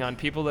relying on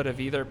people that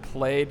have either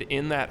played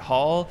in that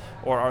hall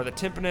or are the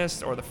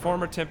timpanist or the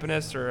former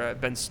timpanist or have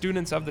been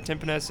students of the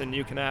timpanist, and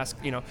you can ask,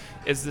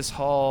 is this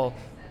hall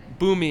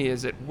boomy?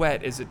 Is it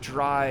wet? Is it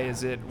dry?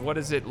 What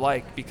is it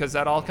like? Because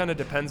that all kind of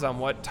depends on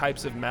what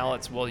types of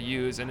mallets we'll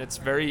use, and it's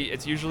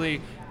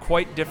usually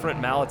quite different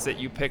mallets that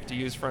you pick to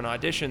use for an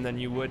audition than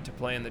you would to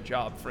play in the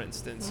job, for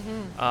instance.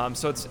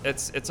 So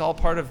it's all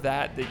part of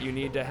that you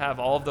need to have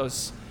all of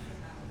those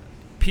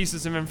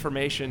pieces of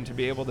information to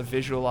be able to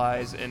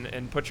visualize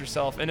and put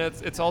yourself. And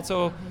it's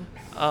also,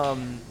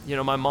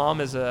 my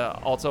mom is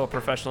also a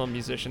professional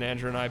musician.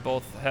 Andrew and I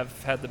both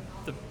have had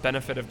the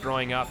benefit of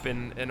growing up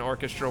in an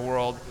orchestra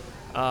world.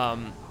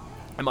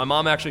 And my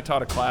mom actually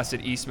taught a class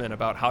at Eastman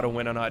about how to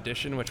win an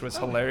audition, which was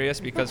hilarious,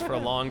 because for a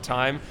long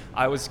time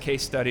I was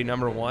case study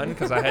number one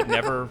because I had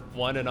never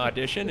won an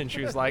audition. And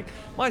she was like,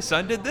 my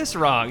son did this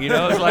wrong. It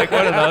was like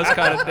one of those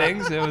kind of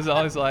things. It was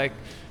always like,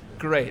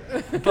 great.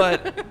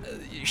 But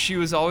she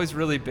was always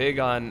really big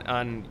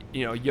on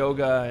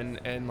yoga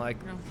and like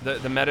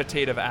the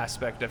meditative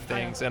aspect of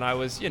things. And I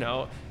was,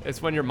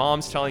 it's when your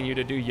mom's telling you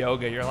to do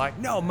yoga, you're like,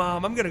 no,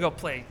 Mom, I'm going to go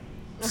play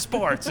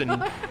sports.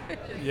 And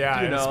yeah,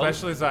 and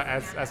especially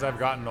as I've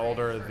gotten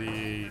older,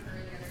 the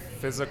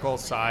physical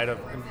side of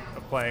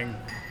playing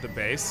the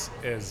bass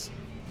is,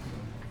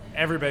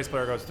 every bass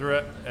player goes through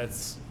it.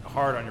 It's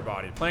hard on your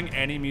body. Playing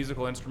any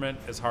musical instrument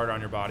is hard on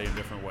your body in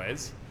different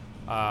ways.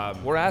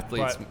 We're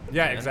athletes.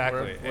 Yeah,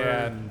 exactly.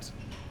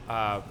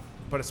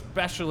 But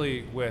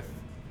especially with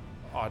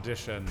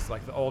auditions,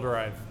 like the older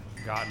I've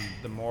gotten,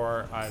 the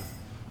more I've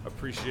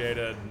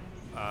appreciated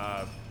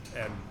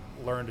and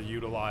learned to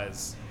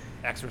utilize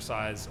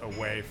exercise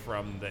away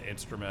from the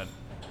instrument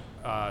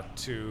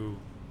to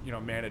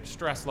manage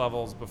stress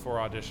levels before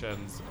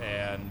auditions,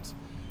 and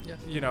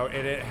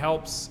it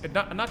helps. It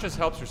not just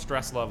helps your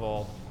stress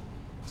level.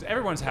 So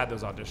everyone's had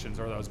those auditions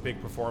or those big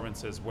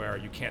performances where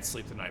you can't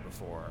sleep the night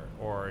before,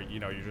 or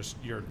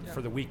you're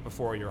for the week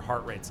before your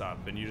heart rate's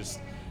up, and you just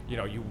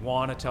you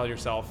want to tell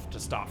yourself to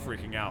stop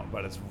freaking out,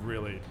 but it's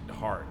really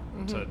hard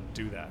to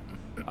do that.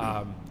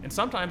 And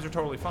sometimes you're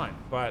totally fine,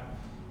 but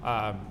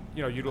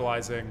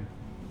utilizing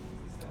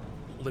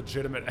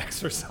legitimate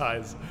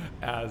exercise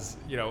as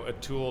a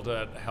tool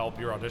to help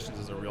your auditions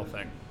is a real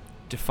thing.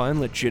 Define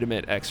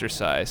legitimate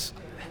exercise.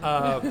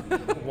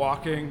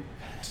 Walking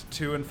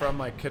to and from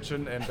my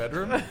kitchen and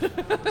bedroom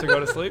to go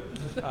to sleep.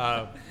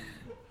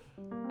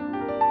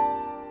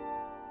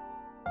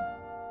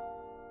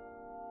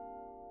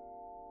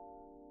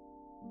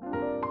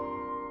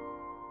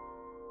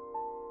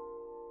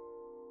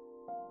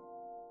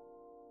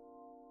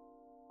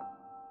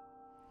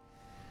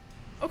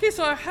 Okay,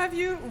 so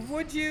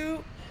would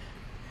you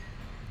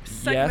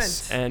segment?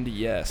 Yes and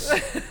yes.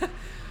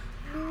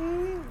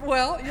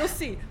 Well, you'll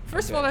see.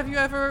 First of all, have you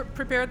ever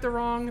prepared the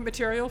wrong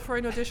material for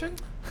an audition?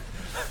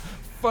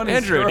 Funny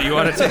Andrew, story. do you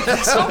want to take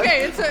this?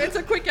 Okay, it's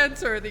a quick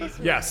answer, these.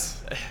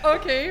 Yes.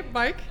 Okay,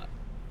 Mike?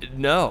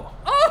 No.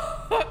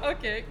 Oh,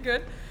 okay,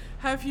 good.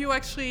 Have you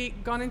actually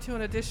gone into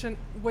an audition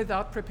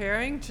without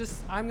preparing?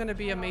 Just, I'm going to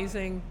be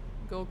amazing,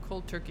 go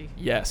cold turkey.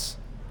 Yes.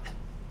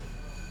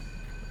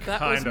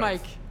 That was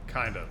Mike.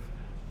 Kind of.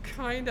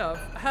 Kind of.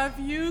 Have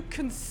you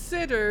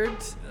considered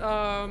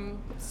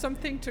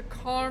something to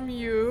calm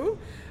you,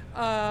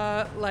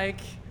 like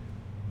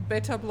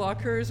beta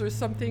blockers or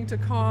something to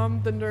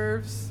calm the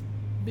nerves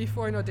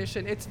before an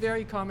audition? It's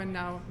very common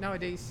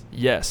nowadays.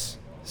 Yes,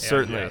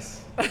 certainly.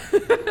 Yes.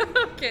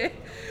 Okay.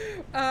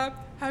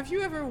 Have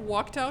you ever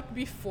walked out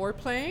before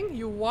playing?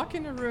 You walk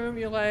in a room,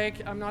 you're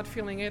like, I'm not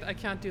feeling it, I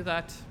can't do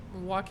that.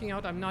 I'm walking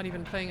out, I'm not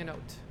even playing a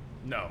note.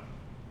 No.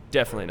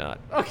 Definitely not.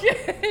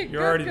 Okay.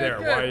 You're already there.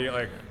 Good. Why are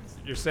you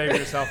you're saving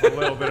yourself a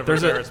little bit of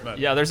embarrassment?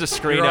 There's a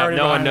screen You're up. already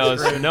No one behind the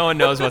knows. screen. No one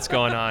knows what's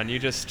going on. You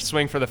just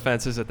swing for the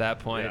fences at that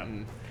point. Yeah.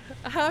 And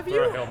Have Throw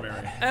you a Hail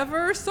Mary.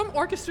 ever, some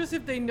orchestras,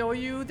 if they know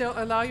you,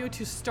 they'll allow you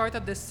to start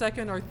at the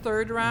second or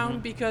third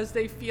round because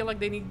they feel like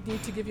they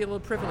need to give you a little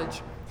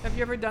privilege. Have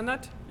you ever done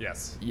that?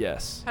 Yes.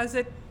 yes. Has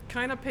it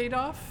kind of paid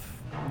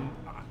off?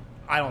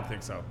 I don't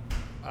think so.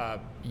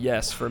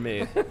 Yes for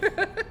me.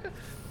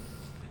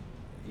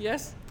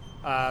 Yes?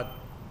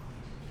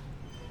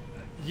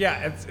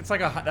 Yeah, it's like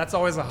that's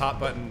always a hot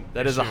button.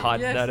 That is a issue. hot.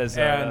 Yes. That is.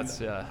 And That's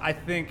yeah. I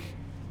think,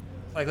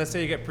 let's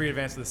say you get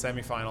pre-advanced to the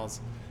semifinals.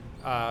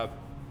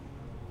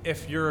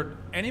 If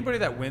anybody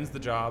that wins the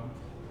job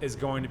is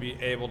going to be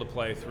able to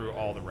play through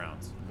all the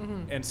rounds,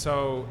 and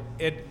so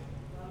it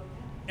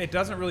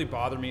doesn't really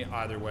bother me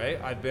either way.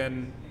 I've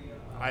been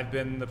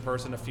the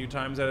person a few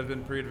times that have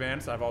been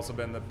pre-advanced. I've also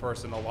been the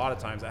person a lot of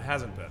times that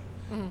hasn't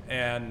been,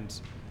 and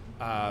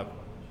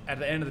at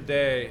the end of the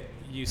day,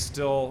 you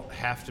still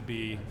have to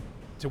be.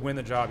 To win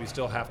the job, you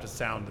still have to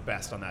sound the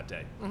best on that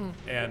day.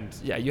 And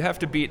Yeah, you have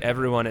to beat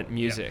everyone at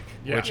music,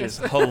 Yeah. which is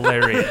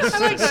hilarious I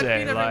like to that, say.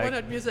 beat everyone Like,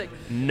 at music.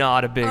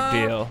 not a big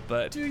deal,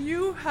 but Do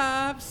you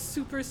have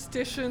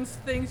superstitions,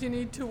 things you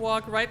need to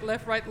walk right,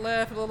 left,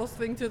 a little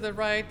thing to the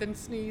right, then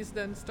sneeze,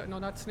 then start, no,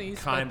 not sneeze.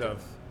 kind but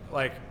of.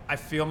 Like, I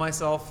feel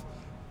myself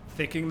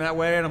thinking that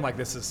way, and I'm like,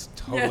 this is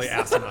totally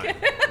Yes, asinine.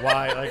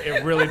 Why? Like,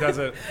 it really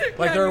doesn't.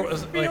 Like, yeah, there you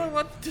was feel like.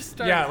 what to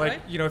start, Yeah, like,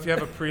 right? if you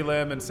have a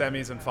prelim and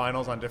semis and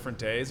finals on different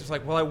days, it's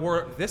like, well, I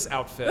wore this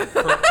outfit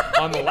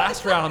on the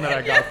last round that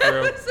I got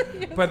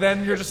through. But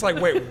then you're just like,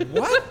 wait,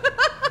 what?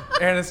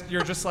 And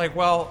you're just like,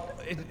 well,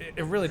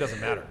 it really doesn't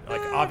matter.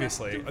 Like,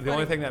 obviously, too the only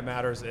funny. thing that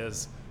matters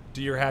is,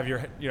 do you have your,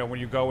 when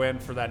you go in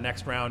for that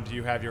next round, do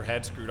you have your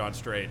head screwed on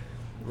straight,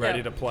 ready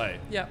Yeah. to play?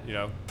 Yeah.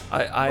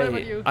 I What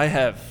about you?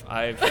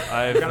 I've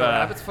Got a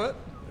rabbit's foot?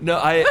 no,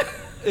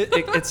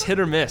 it's hit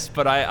or miss,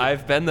 but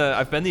I've been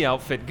the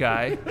outfit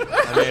guy.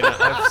 I mean,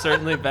 I've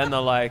certainly been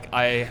the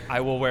I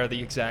will wear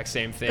the exact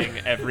same thing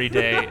every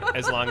day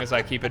as long as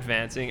I keep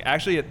advancing.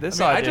 Actually, at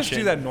this audition, I just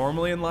do that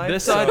normally in life.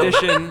 This so-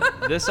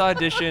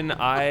 audition,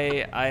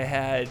 I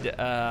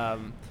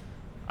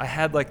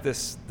had like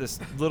this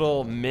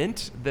little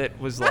mint that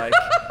was like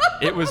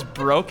It was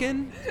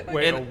broken.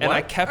 Wait, and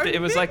I kept it.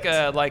 It was like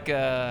a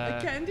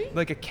candy?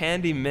 like a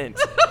candy mint.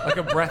 Like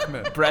a breath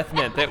mint. Breath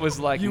mint that was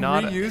like You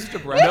not reused a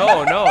breath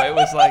mint? No, it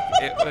was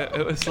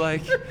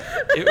like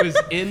it was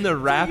in the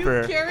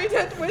wrapper. You carried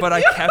it with But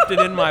you? I kept it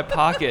in my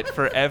pocket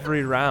for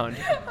every round.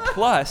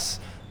 Plus,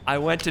 I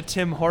went to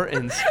Tim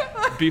Hortons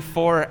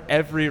before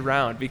every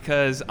round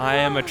because I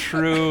am a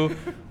true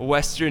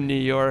Western New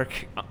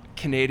York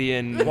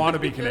Canadian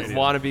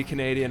wannabe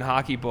Canadian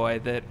hockey boy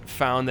that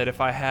found that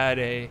if I had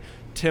a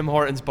Tim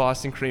Hortons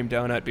Boston cream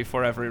donut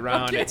before every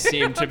round, it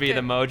seemed to be the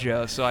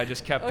mojo. So I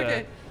just kept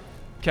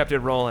it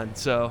rolling.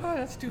 So Oh,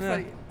 that's too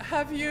funny.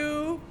 Have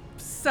you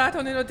sat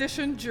on an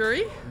audition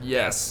jury?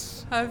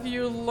 yes, Have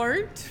you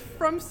learned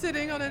from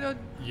sitting on an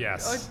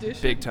Yes.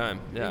 audition? big time.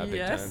 Yeah, big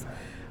Yes. time.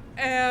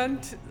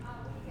 And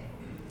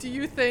do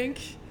you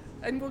think,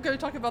 and we're going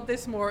to talk about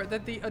this more,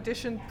 that the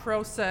audition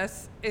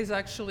process is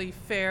actually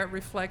fair,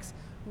 reflects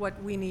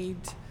what we need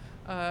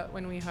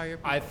when we hire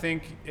people? I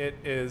think it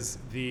is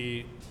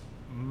the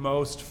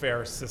most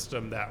fair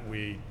system that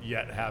we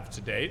yet have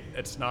to date.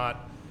 It's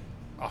not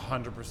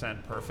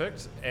 100%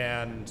 perfect,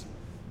 and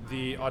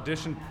the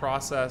audition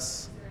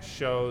process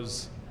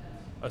shows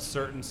a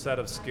certain set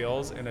of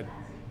skills, and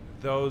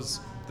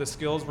the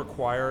skills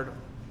required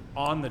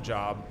on the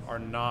job are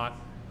not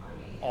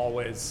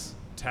always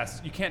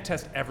test. You can't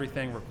test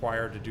everything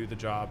required to do the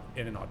job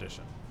in an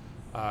audition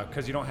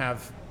because you don't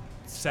have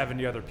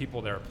 70 other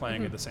people there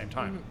playing at the same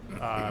time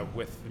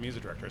with the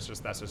music director.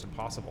 That's just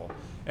impossible.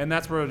 And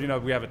that's where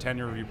we have a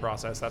tenure review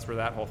process. That's where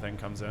that whole thing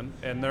comes in.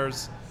 And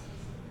there's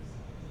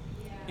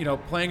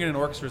playing in an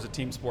orchestra is a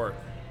team sport,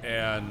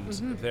 and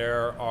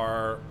there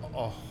are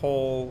a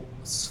whole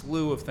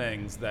slew of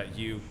things that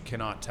you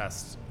cannot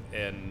test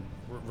in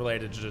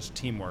related to just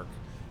teamwork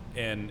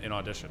in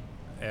audition.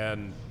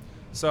 And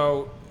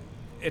so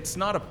it's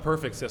not a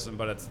perfect system,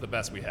 but it's the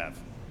best we have.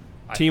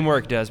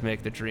 Teamwork does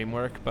make the dream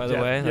work, by the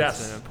way. That's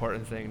yes. an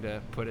important thing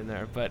to put in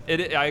there. But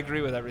I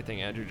agree with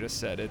everything Andrew just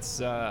said. It's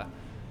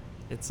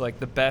like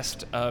the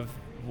best of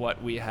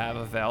what we have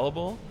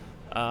available,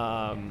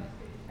 and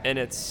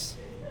it's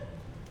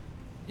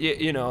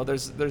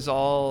there's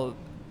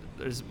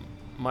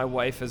my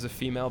wife is a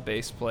female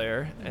bass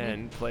player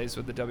and plays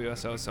with the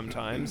WSO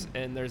sometimes,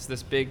 and there's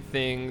this big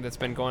thing that's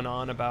been going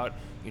on about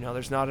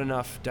there's not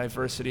enough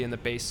diversity in the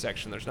bass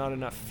section. There's not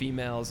enough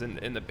females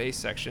in the bass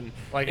section.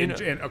 Like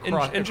just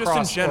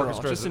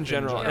in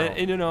general,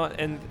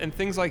 and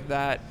things like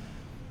that.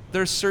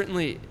 There's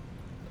certainly,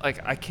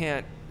 I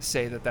can't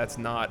say that that's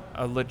not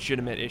a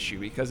legitimate issue,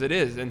 because it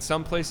is. In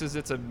some places,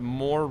 it's a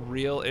more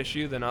real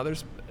issue than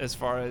others, as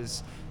far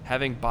as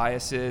having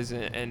biases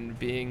and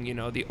being,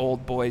 the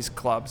old boys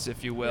clubs,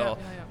 if you will.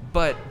 Yeah.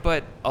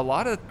 But a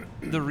lot of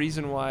the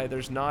reason why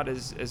there's not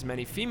as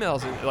many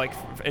females in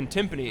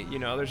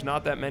timpani, there's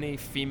not that many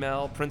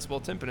female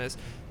principal timpanists,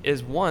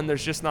 is one,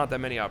 there's just not that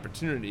many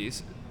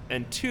opportunities,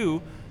 and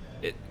two,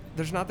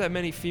 there's not that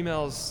many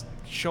females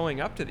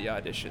showing up to the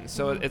audition.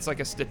 So it's like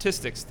a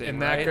statistics thing,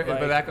 and right?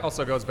 But that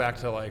also goes back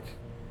to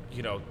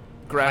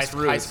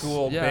grassroots high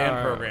school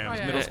band programs,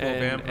 middle school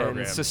band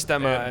programs, and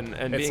Systema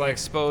and being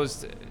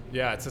exposed.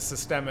 Yeah, it's a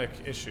systemic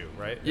issue,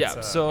 right?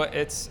 So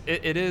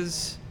it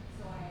is.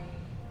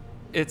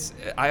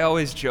 I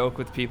always joke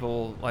with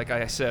people, like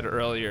I said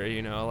earlier,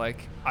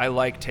 I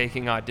like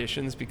taking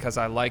auditions because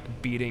I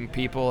like beating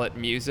people at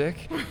music,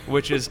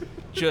 which is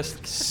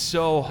just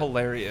so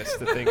hilarious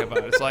to think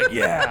about. It's like,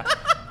 yeah,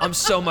 I'm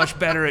so much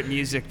better at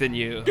music than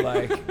you.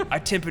 I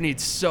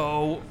timpanied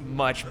so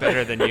much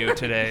better than you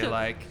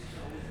today.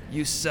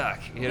 You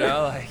suck,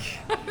 No.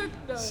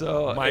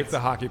 So Mike, the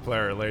hockey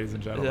player, ladies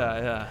and gentlemen.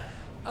 Yeah.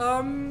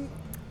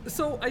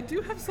 So I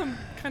do have some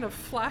kind of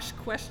flash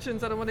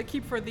questions that I want to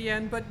keep for the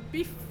end, but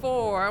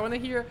before, I want to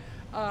hear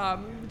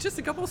just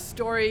a couple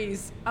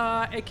stories.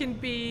 It can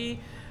be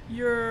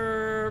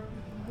your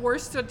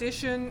worst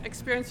audition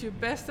experience, your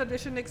best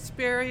audition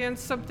experience,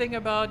 something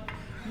about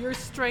your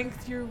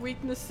strengths, your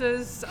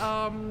weaknesses.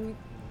 I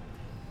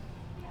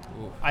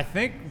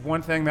think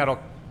one thing that'll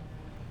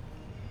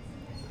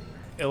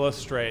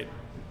illustrate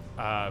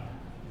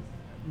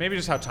maybe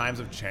just how times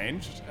have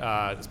changed,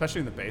 especially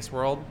in the bass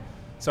world.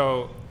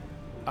 So,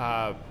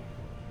 and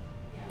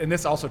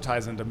this also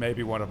ties into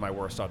maybe one of my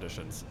worst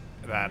auditions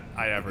that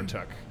I ever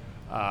took.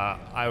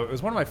 It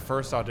was one of my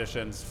first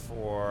auditions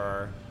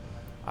for,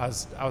 I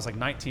was like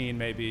 19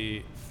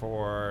 maybe,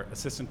 for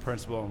assistant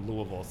principal in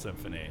Louisville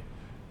Symphony,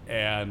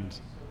 and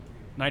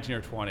 19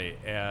 or 20,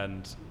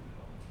 and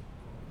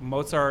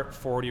Mozart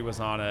 40 was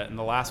on it, and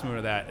the last movement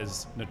of that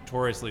is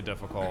notoriously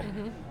difficult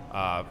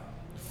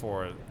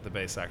for the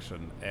bass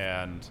section,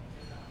 and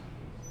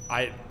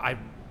I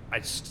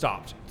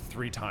stopped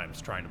 3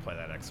 times trying to play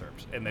that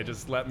excerpt, and they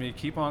just let me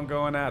keep on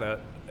going at it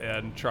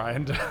and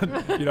trying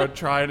to,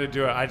 trying to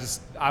do it.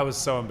 I was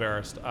so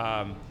embarrassed.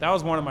 That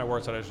was one of my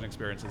worst audition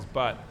experiences.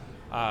 But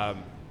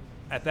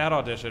at that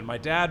audition, my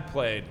dad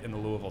played in the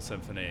Louisville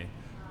Symphony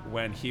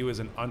when he was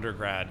an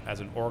undergrad as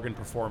an organ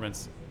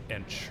performance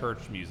and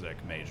church music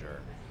major.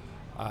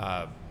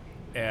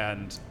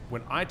 And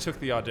when I took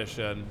the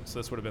audition, so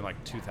this would have been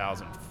like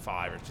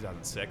 2005 or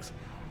 2006,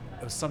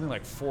 it was something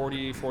like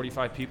 40,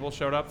 45 people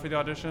showed up for the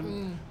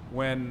audition.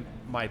 When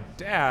my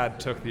dad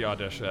took the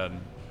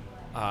audition,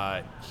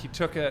 he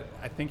took it,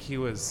 I think he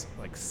was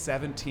like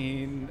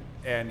 17,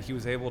 and he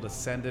was able to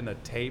send in a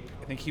tape.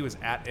 I think he was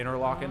at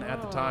Interlaken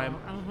at the time.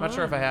 I'm not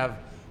sure if I have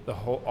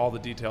all the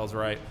details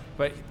right,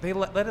 but they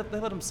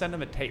let him send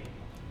him a tape.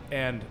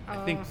 And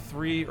I think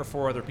 3 or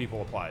 4 other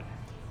people applied.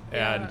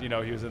 And,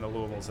 he was in the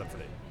Louisville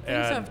Symphony.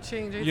 Things have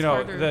changed. It's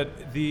harder. harder.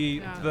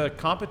 The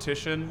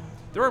competition,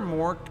 there are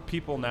more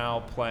people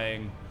now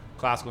playing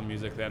classical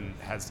music than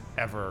has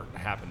ever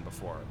happened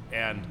before.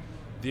 And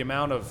the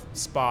amount of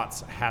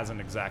spots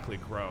hasn't exactly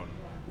grown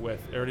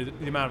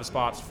the amount of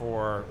spots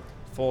for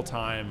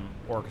full-time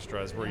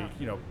orchestras where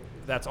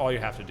that's all you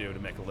have to do to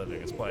make a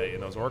living is play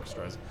in those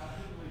orchestras.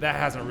 That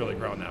hasn't really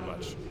grown that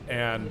much.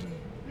 And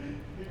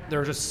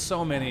there are just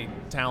so many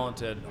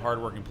talented,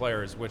 hardworking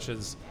players, which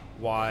is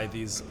why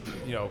these,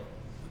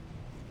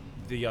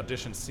 the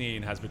audition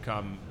scene has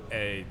become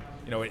it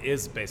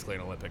is basically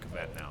an Olympic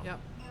event now.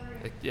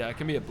 Yeah. It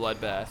can be a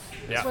bloodbath.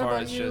 Yeah. As What far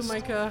about as you, just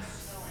Micah?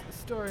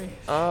 Story.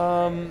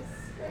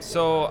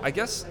 So I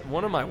guess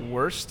one of my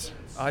worst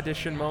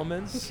audition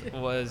moments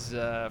was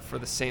for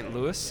the St.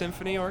 Louis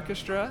Symphony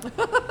Orchestra,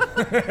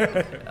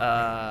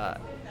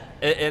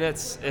 and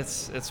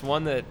it's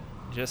one that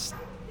just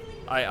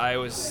I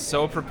was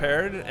so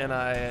prepared, and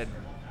I had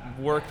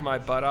worked my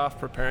butt off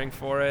preparing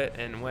for it,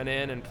 and went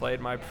in and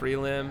played my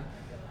prelim,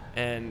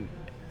 and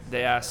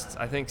they asked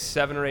I think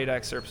 7 or 8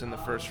 excerpts in the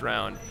first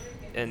round,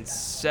 and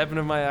 7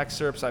 of my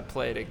excerpts I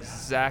played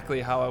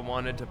exactly how I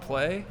wanted to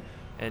play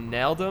and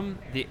nailed them.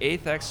 The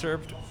 8th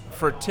excerpt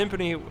for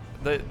timpani,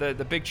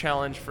 the big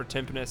challenge for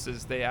timpanists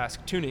is they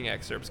ask tuning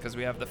excerpts because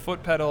we have the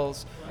foot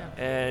pedals,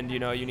 and you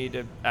need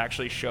to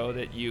actually show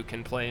that you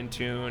can play in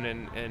tune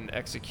and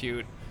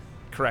execute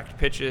correct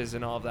pitches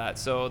and all of that.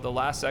 So the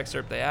last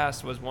excerpt they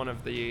asked was one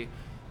of the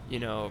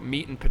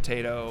meat and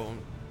potato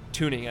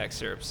tuning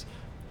excerpts.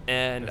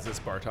 And is this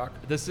Bartok?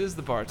 This is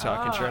the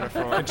Bartok Concerto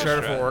for Orchestra.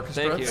 Concerto for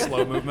Orchestra. Thank you.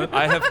 Slow movement.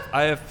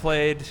 I have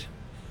played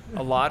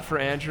a lot for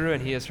Andrew,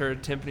 and he has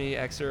heard timpani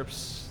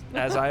excerpts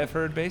as I have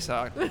heard bass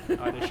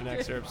audition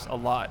excerpts a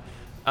lot.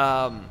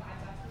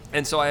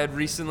 And so I had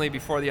recently,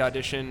 before the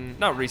audition,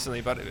 not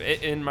recently, but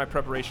in my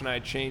preparation, I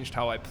had changed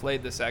how I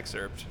played this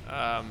excerpt.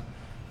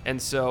 And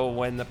so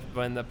when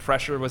the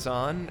pressure was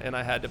on and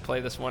I had to play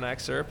this one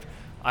excerpt,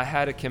 I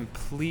had a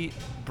complete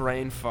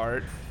brain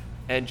fart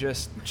and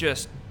just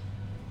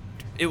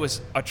it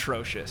was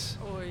atrocious.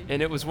 Oy.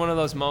 And it was one of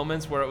those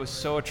moments where it was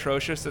so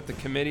atrocious that the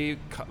committee,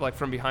 like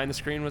from behind the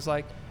screen, was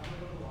like,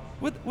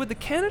 would the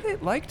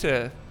candidate like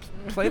to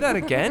play that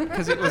again?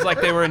 Because it was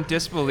like they were in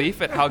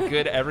disbelief at how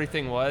good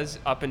everything was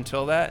up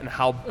until that and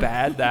how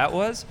bad that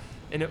was.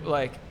 And it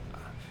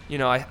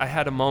I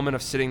had a moment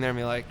of sitting there and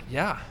be like,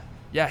 yeah,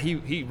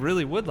 he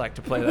really would like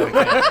to play that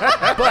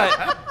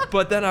again.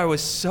 but then I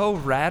was so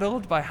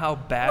rattled by how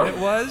bad it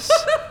was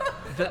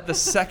that the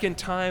second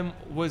time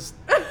was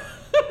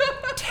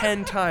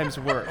 10 times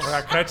worse.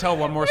 Can I tell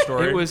one more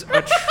story? It was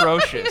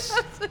atrocious.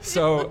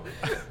 So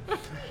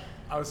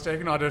I was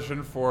taking an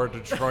audition for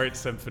Detroit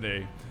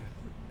Symphony,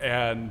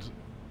 and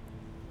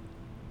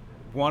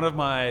one of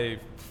my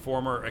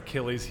former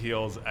Achilles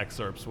heels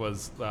excerpts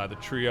was the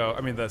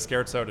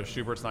scherzo to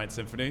Schubert's Ninth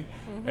Symphony,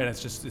 and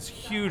it's just this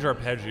huge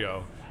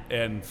arpeggio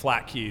in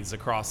flat keys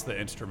across the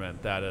instrument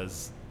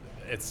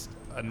it's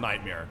a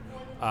nightmare.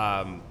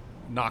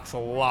 Knocks a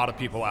lot of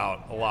people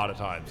out a lot of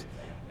times.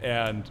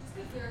 And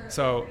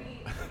so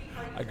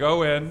I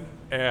go in,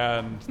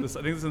 and I think this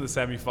is in the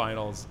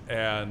semifinals,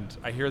 and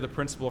I hear the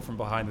principal from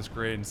behind the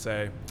screen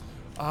say,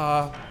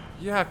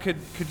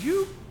 could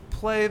you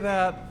play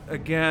that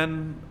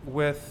again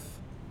with,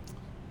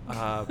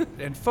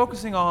 and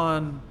focusing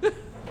on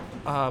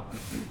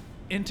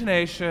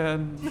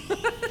intonation,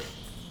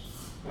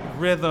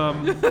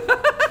 rhythm,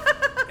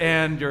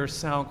 and your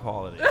sound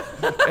quality.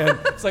 And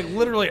it's like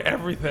literally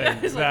everything.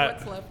 It's like,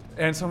 what's left?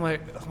 And so I'm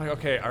like,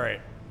 okay, all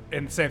right.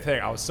 And same thing,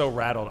 I was so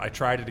rattled. I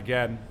tried it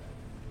again.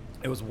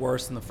 It was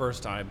worse than the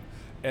first time.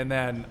 And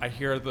then I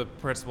hear the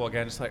principal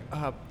again, just like,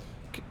 can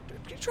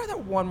you try that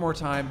one more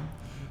time?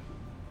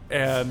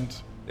 And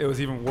it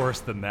was even worse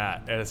than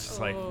that. And it's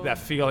just like that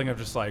feeling of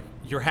just like,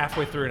 you're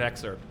halfway through an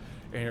excerpt,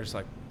 and you're just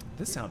like,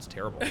 this sounds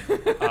terrible.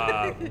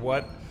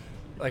 What?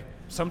 Like,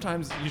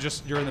 sometimes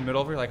you're in the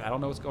middle of it, you're like, I don't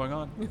know what's going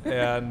on.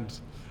 And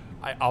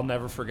I'll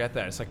never forget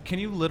that. It's like, can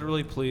you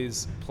literally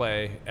please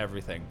play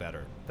everything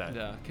better?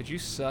 Could you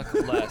suck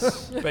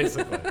less?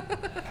 Basically.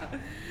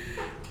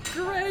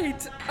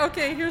 Great.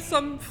 Okay, here's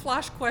some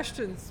flash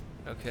questions.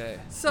 Okay.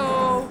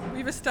 So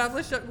we've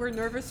established that we're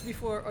nervous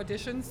before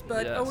auditions,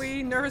 but Yes. are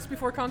we nervous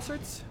before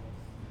concerts?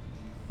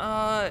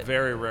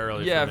 Very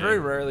rarely. Yeah, for me. very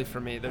rarely for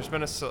me. There's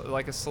been a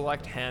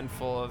select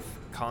handful of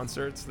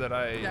concerts that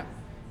I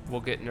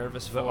will get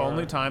nervous for. The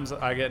only times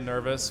I get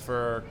nervous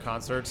for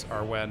concerts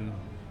are when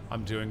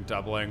I'm doing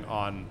doubling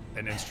on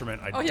an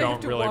instrument I you have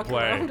don't to really walk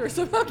play. around or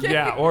something. Okay.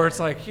 Yeah, or it's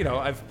like,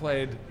 I've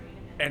played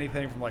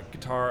anything from like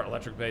guitar,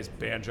 electric bass,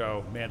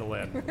 banjo,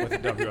 mandolin with the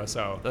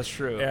WSO. That's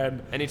true.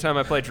 And anytime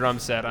I play drum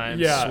set, I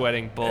am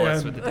sweating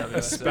bullets with the WSO.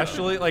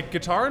 Especially like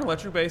guitar and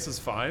electric bass is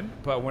fine,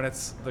 but when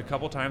it's the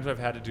couple times I've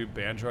had to do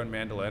banjo and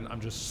mandolin,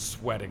 I'm just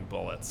sweating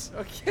bullets.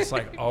 Okay. It's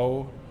like,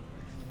 oh,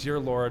 dear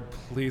Lord,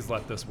 please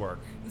let this work.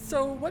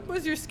 So, what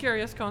was your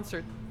scariest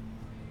concert?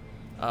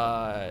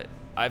 I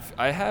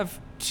have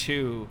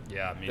two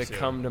Me that too.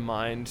 come to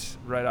mind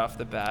right off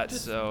the bat.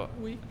 Just So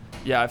we.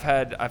 yeah, I've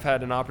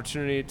had an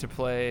opportunity to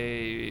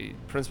play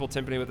principal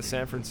timpani with the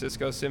San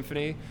Francisco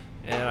Symphony,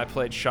 and I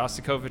played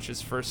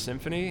Shostakovich's First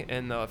Symphony,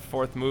 and the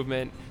fourth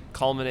movement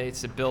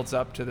culminates, it builds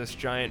up to this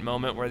giant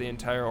moment where the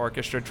entire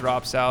orchestra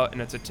drops out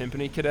and it's a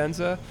timpani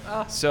cadenza.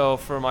 So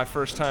for my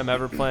first time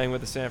ever playing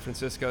with the San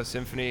Francisco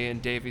Symphony in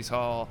Davies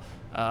Hall,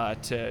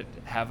 to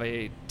have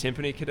a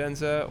timpani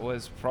cadenza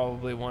was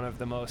probably one of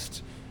the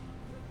most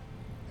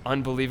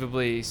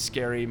unbelievably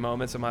scary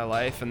moments of my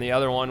life. And the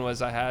other one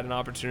was I had an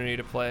opportunity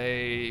to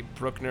play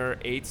Bruckner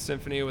 8th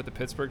Symphony with the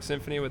Pittsburgh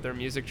Symphony with their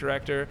music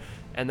director,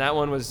 and that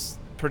one was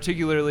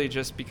particularly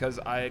just because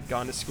I had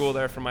gone to school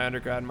there for my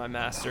undergrad and my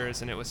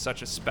master's, and it was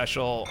such a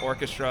special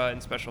orchestra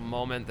and special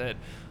moment that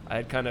I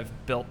had kind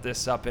of built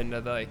this up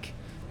into the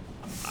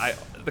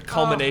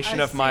culmination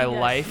of my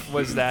life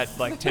was that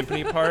like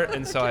timpani part,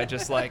 and so I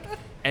just like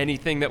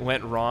anything that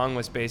went wrong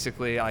was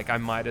basically like I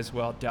might as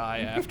well die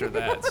after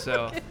that.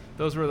 So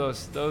those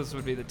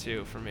would be the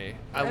two for me.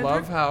 I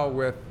love how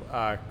with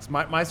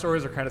my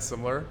stories are kind of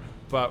similar,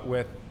 but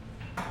with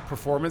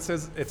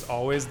performances, it's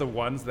always the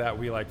ones that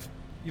we like.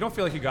 You don't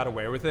feel like you got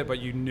away with it, but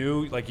you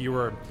knew like it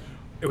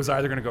was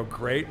either going to go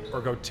great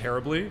or go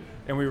terribly,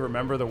 and we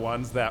remember the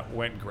ones that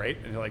went great,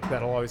 and you're like,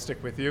 that'll always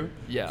stick with you.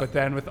 Yeah. But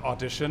then with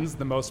auditions,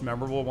 the most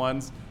memorable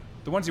ones,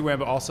 the ones you win,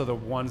 but also the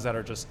ones that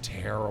are just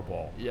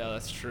terrible. Yeah,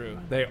 that's true.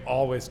 They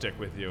always stick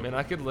with you. Man,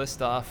 I could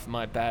list off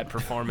my bad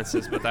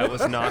performances, but that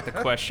was not the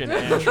question,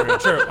 Andrew.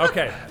 True.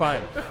 Okay,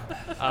 fine.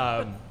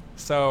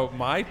 So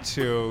my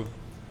two,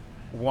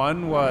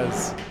 one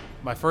was,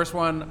 my first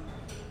one,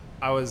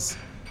 I was,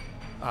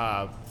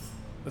 the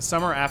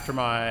summer after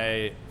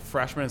my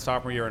freshman and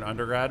sophomore year in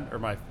undergrad, or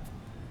my,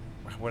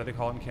 what do they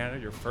call it in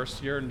Canada? Your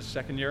first year and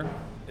second year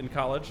in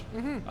college.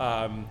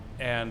 Mm-hmm.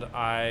 And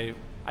I've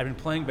been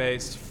playing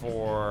bass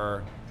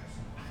for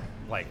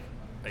like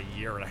a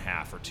year and a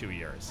half or 2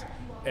 years.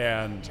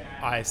 And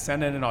I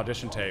sent in an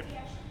audition tape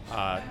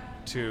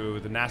to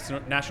the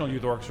National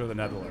Youth Orchestra of the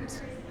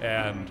Netherlands.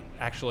 And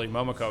actually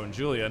Momoko and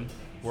Julian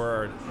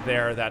were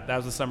there. That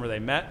was the summer they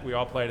met. We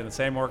all played in the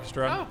same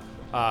orchestra.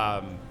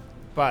 Oh.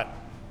 But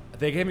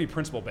they gave me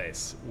principal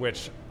bass,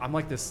 which I'm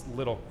this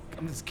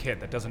kid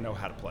that doesn't know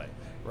how to play,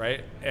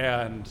 right?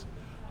 And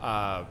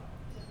I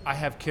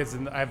have kids,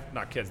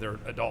 they're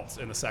adults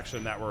in the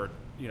section that were,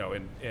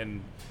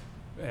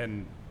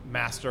 in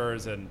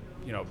masters and,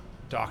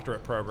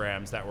 doctorate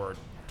programs that were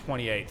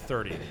 28,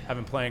 30. I've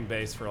been playing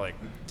bass for like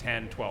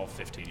 10, 12,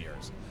 15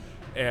 years.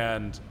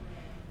 And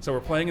so we're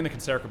playing in the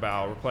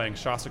Concertgebouw, we're playing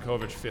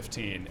Shostakovich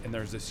 15, and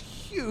there's this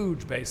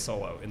huge bass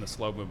solo in the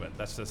slow movement.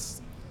 That's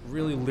this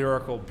really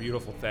lyrical,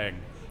 beautiful thing.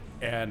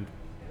 And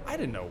I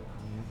didn't know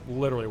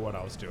literally what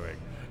I was doing.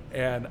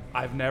 And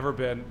I've never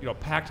been,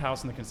 packed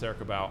house in the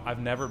Concertgebouw,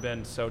 I've never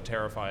been so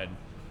terrified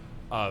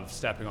of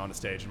stepping on a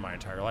stage in my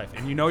entire life.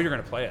 And you're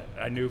going to play it.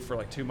 I knew for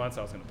like 2 months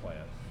I was going to play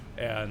it.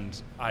 And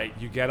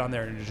you get on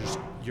there and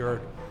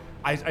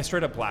I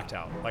straight up blacked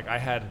out. Like I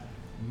had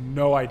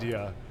no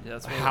idea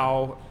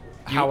how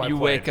you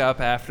wake up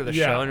after the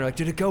show and you're like,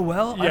 did it go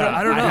well? Yeah,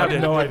 I don't know. I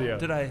have no idea.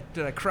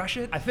 Did I crush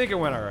it? I think it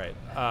went all right.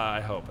 I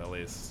hope at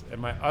least.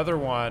 And my other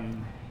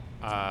one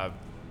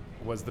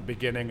was the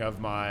beginning of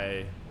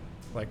my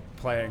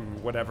playing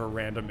whatever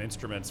random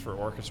instruments for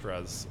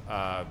orchestras.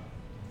 I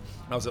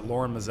was at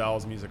Lauren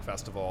Mazel's music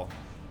festival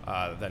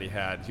that he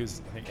had. He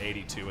was, I think,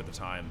 82 at the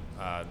time,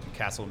 in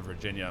Castleton,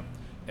 Virginia.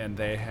 And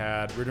we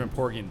were doing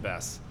Porgy and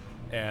Bess.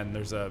 And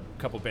there's a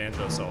couple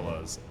banjo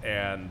solos.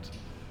 And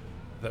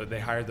they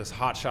hired this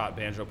hotshot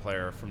banjo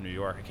player from New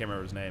York. I can't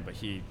remember his name, but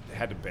he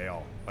had to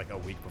bail like a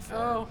week before.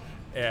 Oh.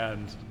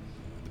 And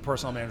the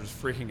personnel manager was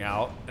freaking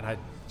out. And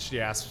she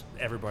asked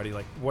everybody,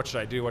 like, what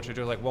should I do? What should I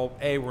do? Like, well,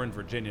 A, we're in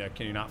Virginia.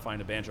 Can you not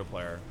find a banjo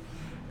player?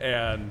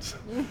 And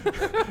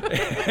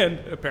and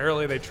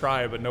apparently they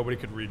tried, but nobody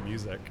could read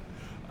music.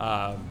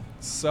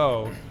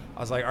 So I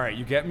was like, all right,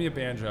 you get me a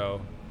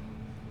banjo.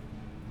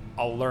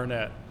 I'll learn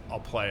it. I'll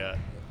play it.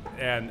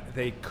 And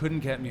they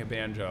couldn't get me a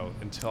banjo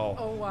until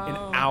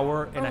an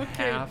hour and a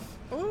half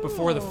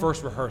before the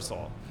first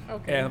rehearsal.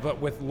 Okay.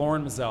 But with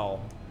Lauren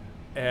Mazel,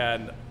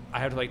 and I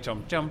had to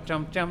jump,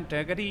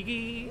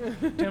 da-ga-dee-gee,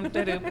 jump,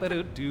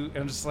 da-do-ba-do-do, and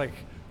I'm just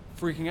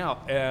freaking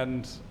out.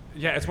 And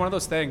yeah, it's one of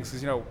those things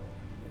because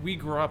we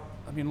grew up.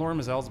 I mean, Lauren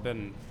Mazel's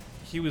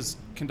he was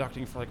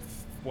conducting for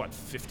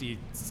 50,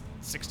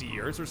 60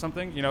 years or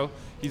something.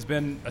 He's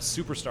been a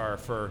superstar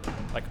for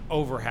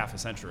over half a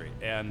century,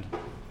 and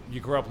you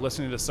grew up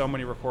listening to so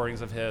many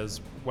recordings of his,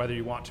 whether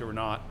you want to or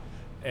not,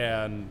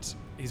 and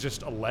he's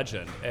just a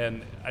legend.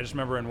 And I just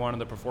remember in one of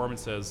the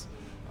performances,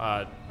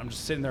 I'm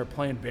just sitting there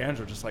playing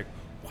banjo, just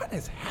why what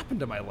has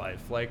happened to my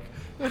life? Like,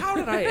 how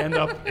did I end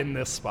up in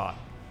this spot?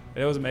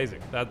 It was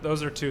amazing.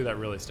 Those are two that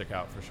really stick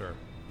out for sure.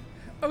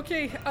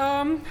 Okay,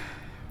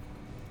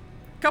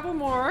 couple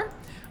more.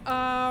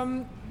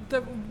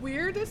 The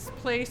weirdest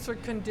place or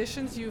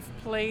conditions you've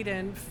played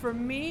in, for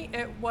me,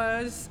 it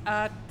was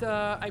at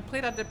I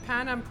played at the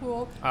Pan Am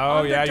Pool.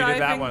 Oh yeah, you did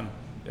that one.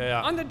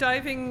 Yeah. On the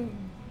diving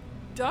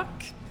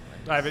duck.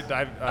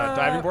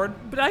 Diving board?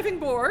 Diving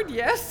board,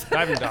 yes.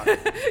 Diving duck.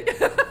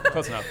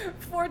 Close enough.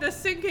 For the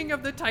sinking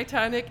of the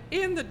Titanic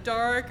in the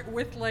dark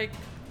with like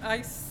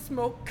ice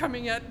smoke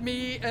coming at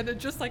me, and it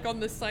just like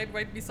on the side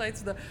right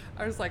besides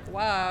I was like,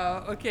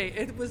 wow, okay,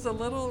 it was a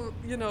little,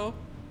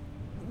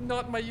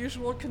 not my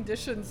usual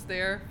conditions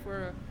there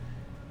for.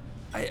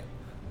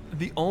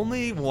 The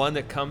only one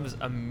that comes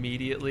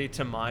immediately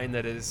to mind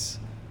that is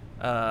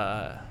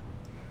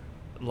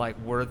like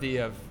worthy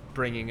of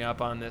bringing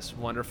up on this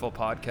wonderful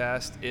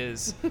podcast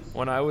is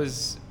when I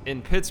was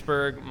in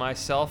Pittsburgh,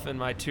 myself and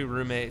my two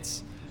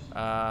roommates,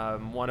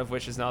 one of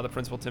which is now the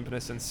principal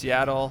timpanist in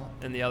Seattle,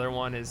 and the other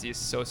one is the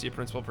associate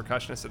principal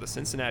percussionist of the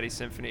Cincinnati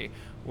Symphony,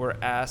 were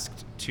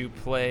asked to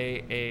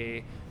play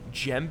a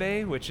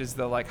djembe, which is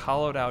the like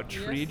hollowed out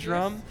tree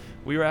drum. Yes.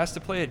 We were asked to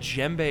play a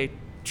djembe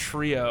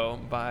trio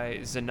by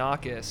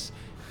Xenakis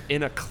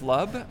in a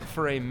club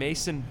for a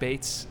Mason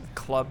Bates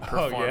club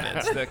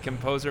performance. The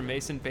composer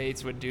Mason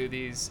Bates would do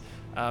these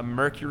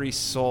Mercury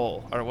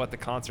Soul, or what the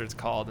concert's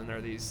called, and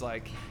they're these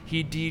like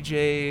he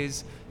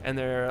DJs, and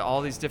there are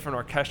all these different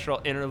orchestral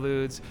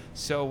interludes.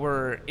 So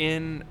we're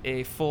in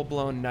a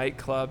full-blown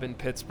nightclub in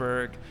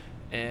Pittsburgh,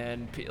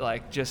 and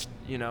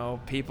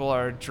people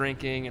are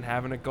drinking and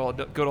having a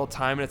good old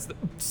time, and it's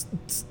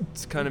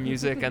the kind of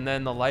music, and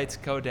then the lights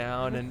go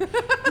down, and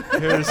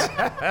here's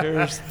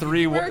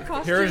three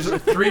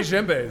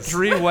djembes.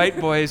 Three white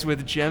boys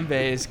with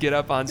djembes get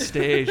up on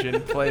stage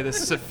and play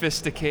this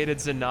sophisticated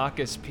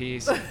Xenakis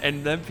piece,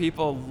 and then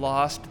people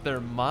lost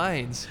their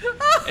minds,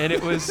 and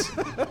it was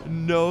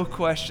no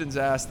questions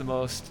asked the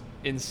most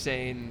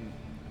insane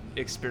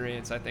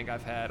experience I think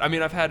I've had. I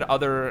mean, I've had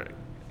other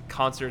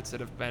concerts that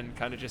have been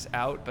kind of just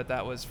out, but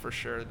that was for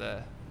sure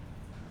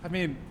I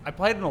mean, I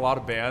played in a lot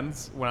of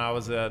bands when I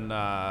was in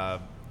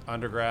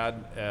undergrad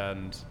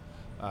and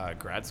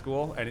grad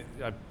school, and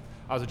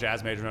I was a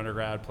jazz major in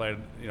undergrad. Played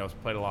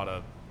a lot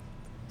of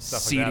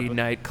stuff seedy like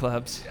that.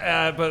 Nightclubs.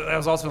 But I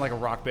was also in like a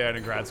rock band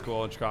in grad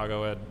school in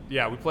Chicago, and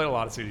yeah, we played a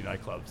lot of seedy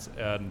nightclubs.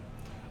 And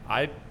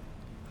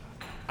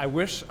I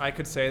wish I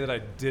could say that I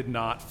did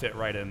not fit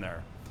right in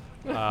there,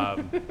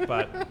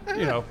 but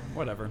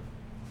whatever.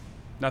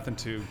 Nothing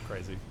too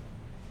crazy.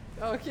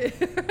 Okay.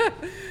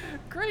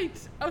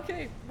 Great.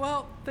 Okay.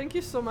 Well, thank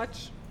you so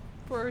much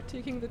for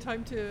taking the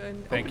time to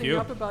and opening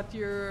up about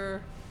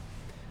your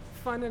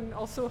fun and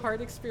also hard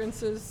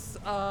experiences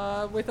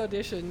with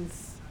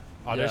auditions.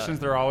 Auditions,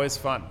 they're always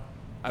fun.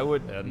 I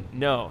would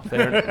no.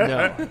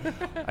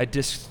 I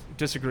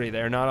disagree.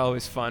 They're not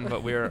always fun,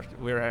 but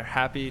we're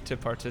happy to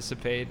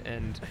participate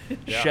and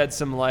shed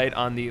some light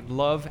on the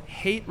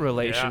love-hate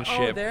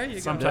relationship. Oh, there you go.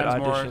 Sometimes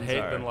more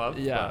hate than love.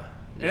 Yeah.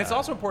 And it's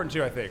also important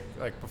too, I think,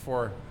 like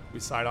before we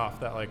sign off,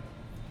 that like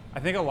I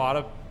think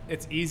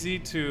it's easy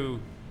to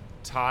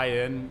tie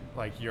in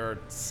like your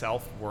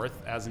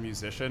self-worth as a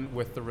musician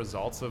with the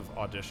results of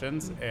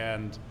auditions,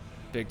 and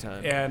big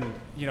time. And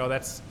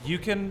you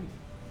can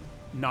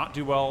not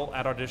do well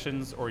at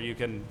auditions, or you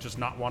can just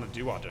not want to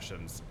do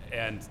auditions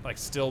and like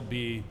still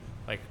be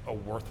like a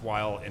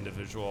worthwhile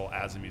individual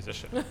as a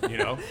musician,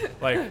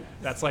 like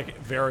that's like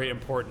very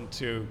important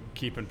to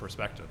keep in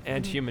perspective.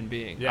 And human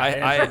being. Yeah,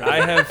 I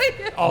have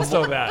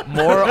also that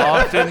more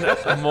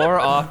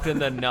often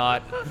than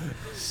not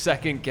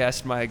second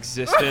guessed my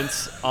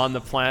existence on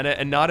the planet,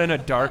 and not in a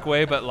dark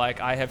way, but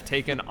like I have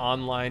taken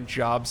online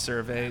job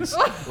surveys.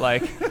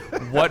 Like,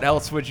 what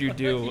else would you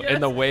do in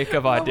the wake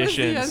of auditions? What was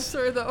the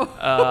answer though?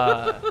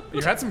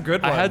 You had some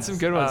good ones. I had some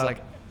good ones,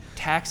 like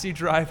taxi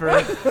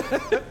driver,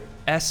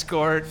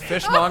 escort,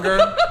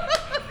 fishmonger.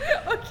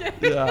 Okay.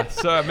 Yeah,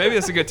 so maybe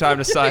it's a good time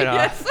to sign off.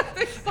 Yes, I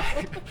think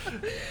so.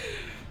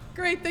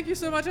 Great, thank you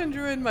so much,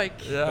 Andrew and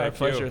Mike. Yeah, my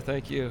pleasure.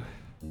 Thank you.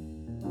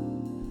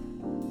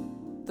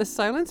 The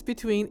Silence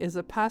Between is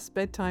a past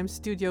bedtime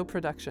studio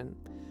production.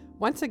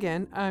 Once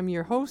again, I'm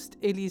your host,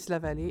 Élise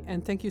Lavallée,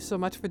 and thank you so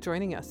much for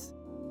joining us.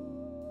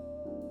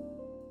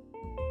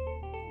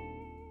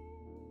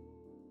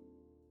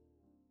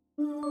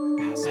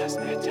 Past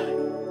bedtime.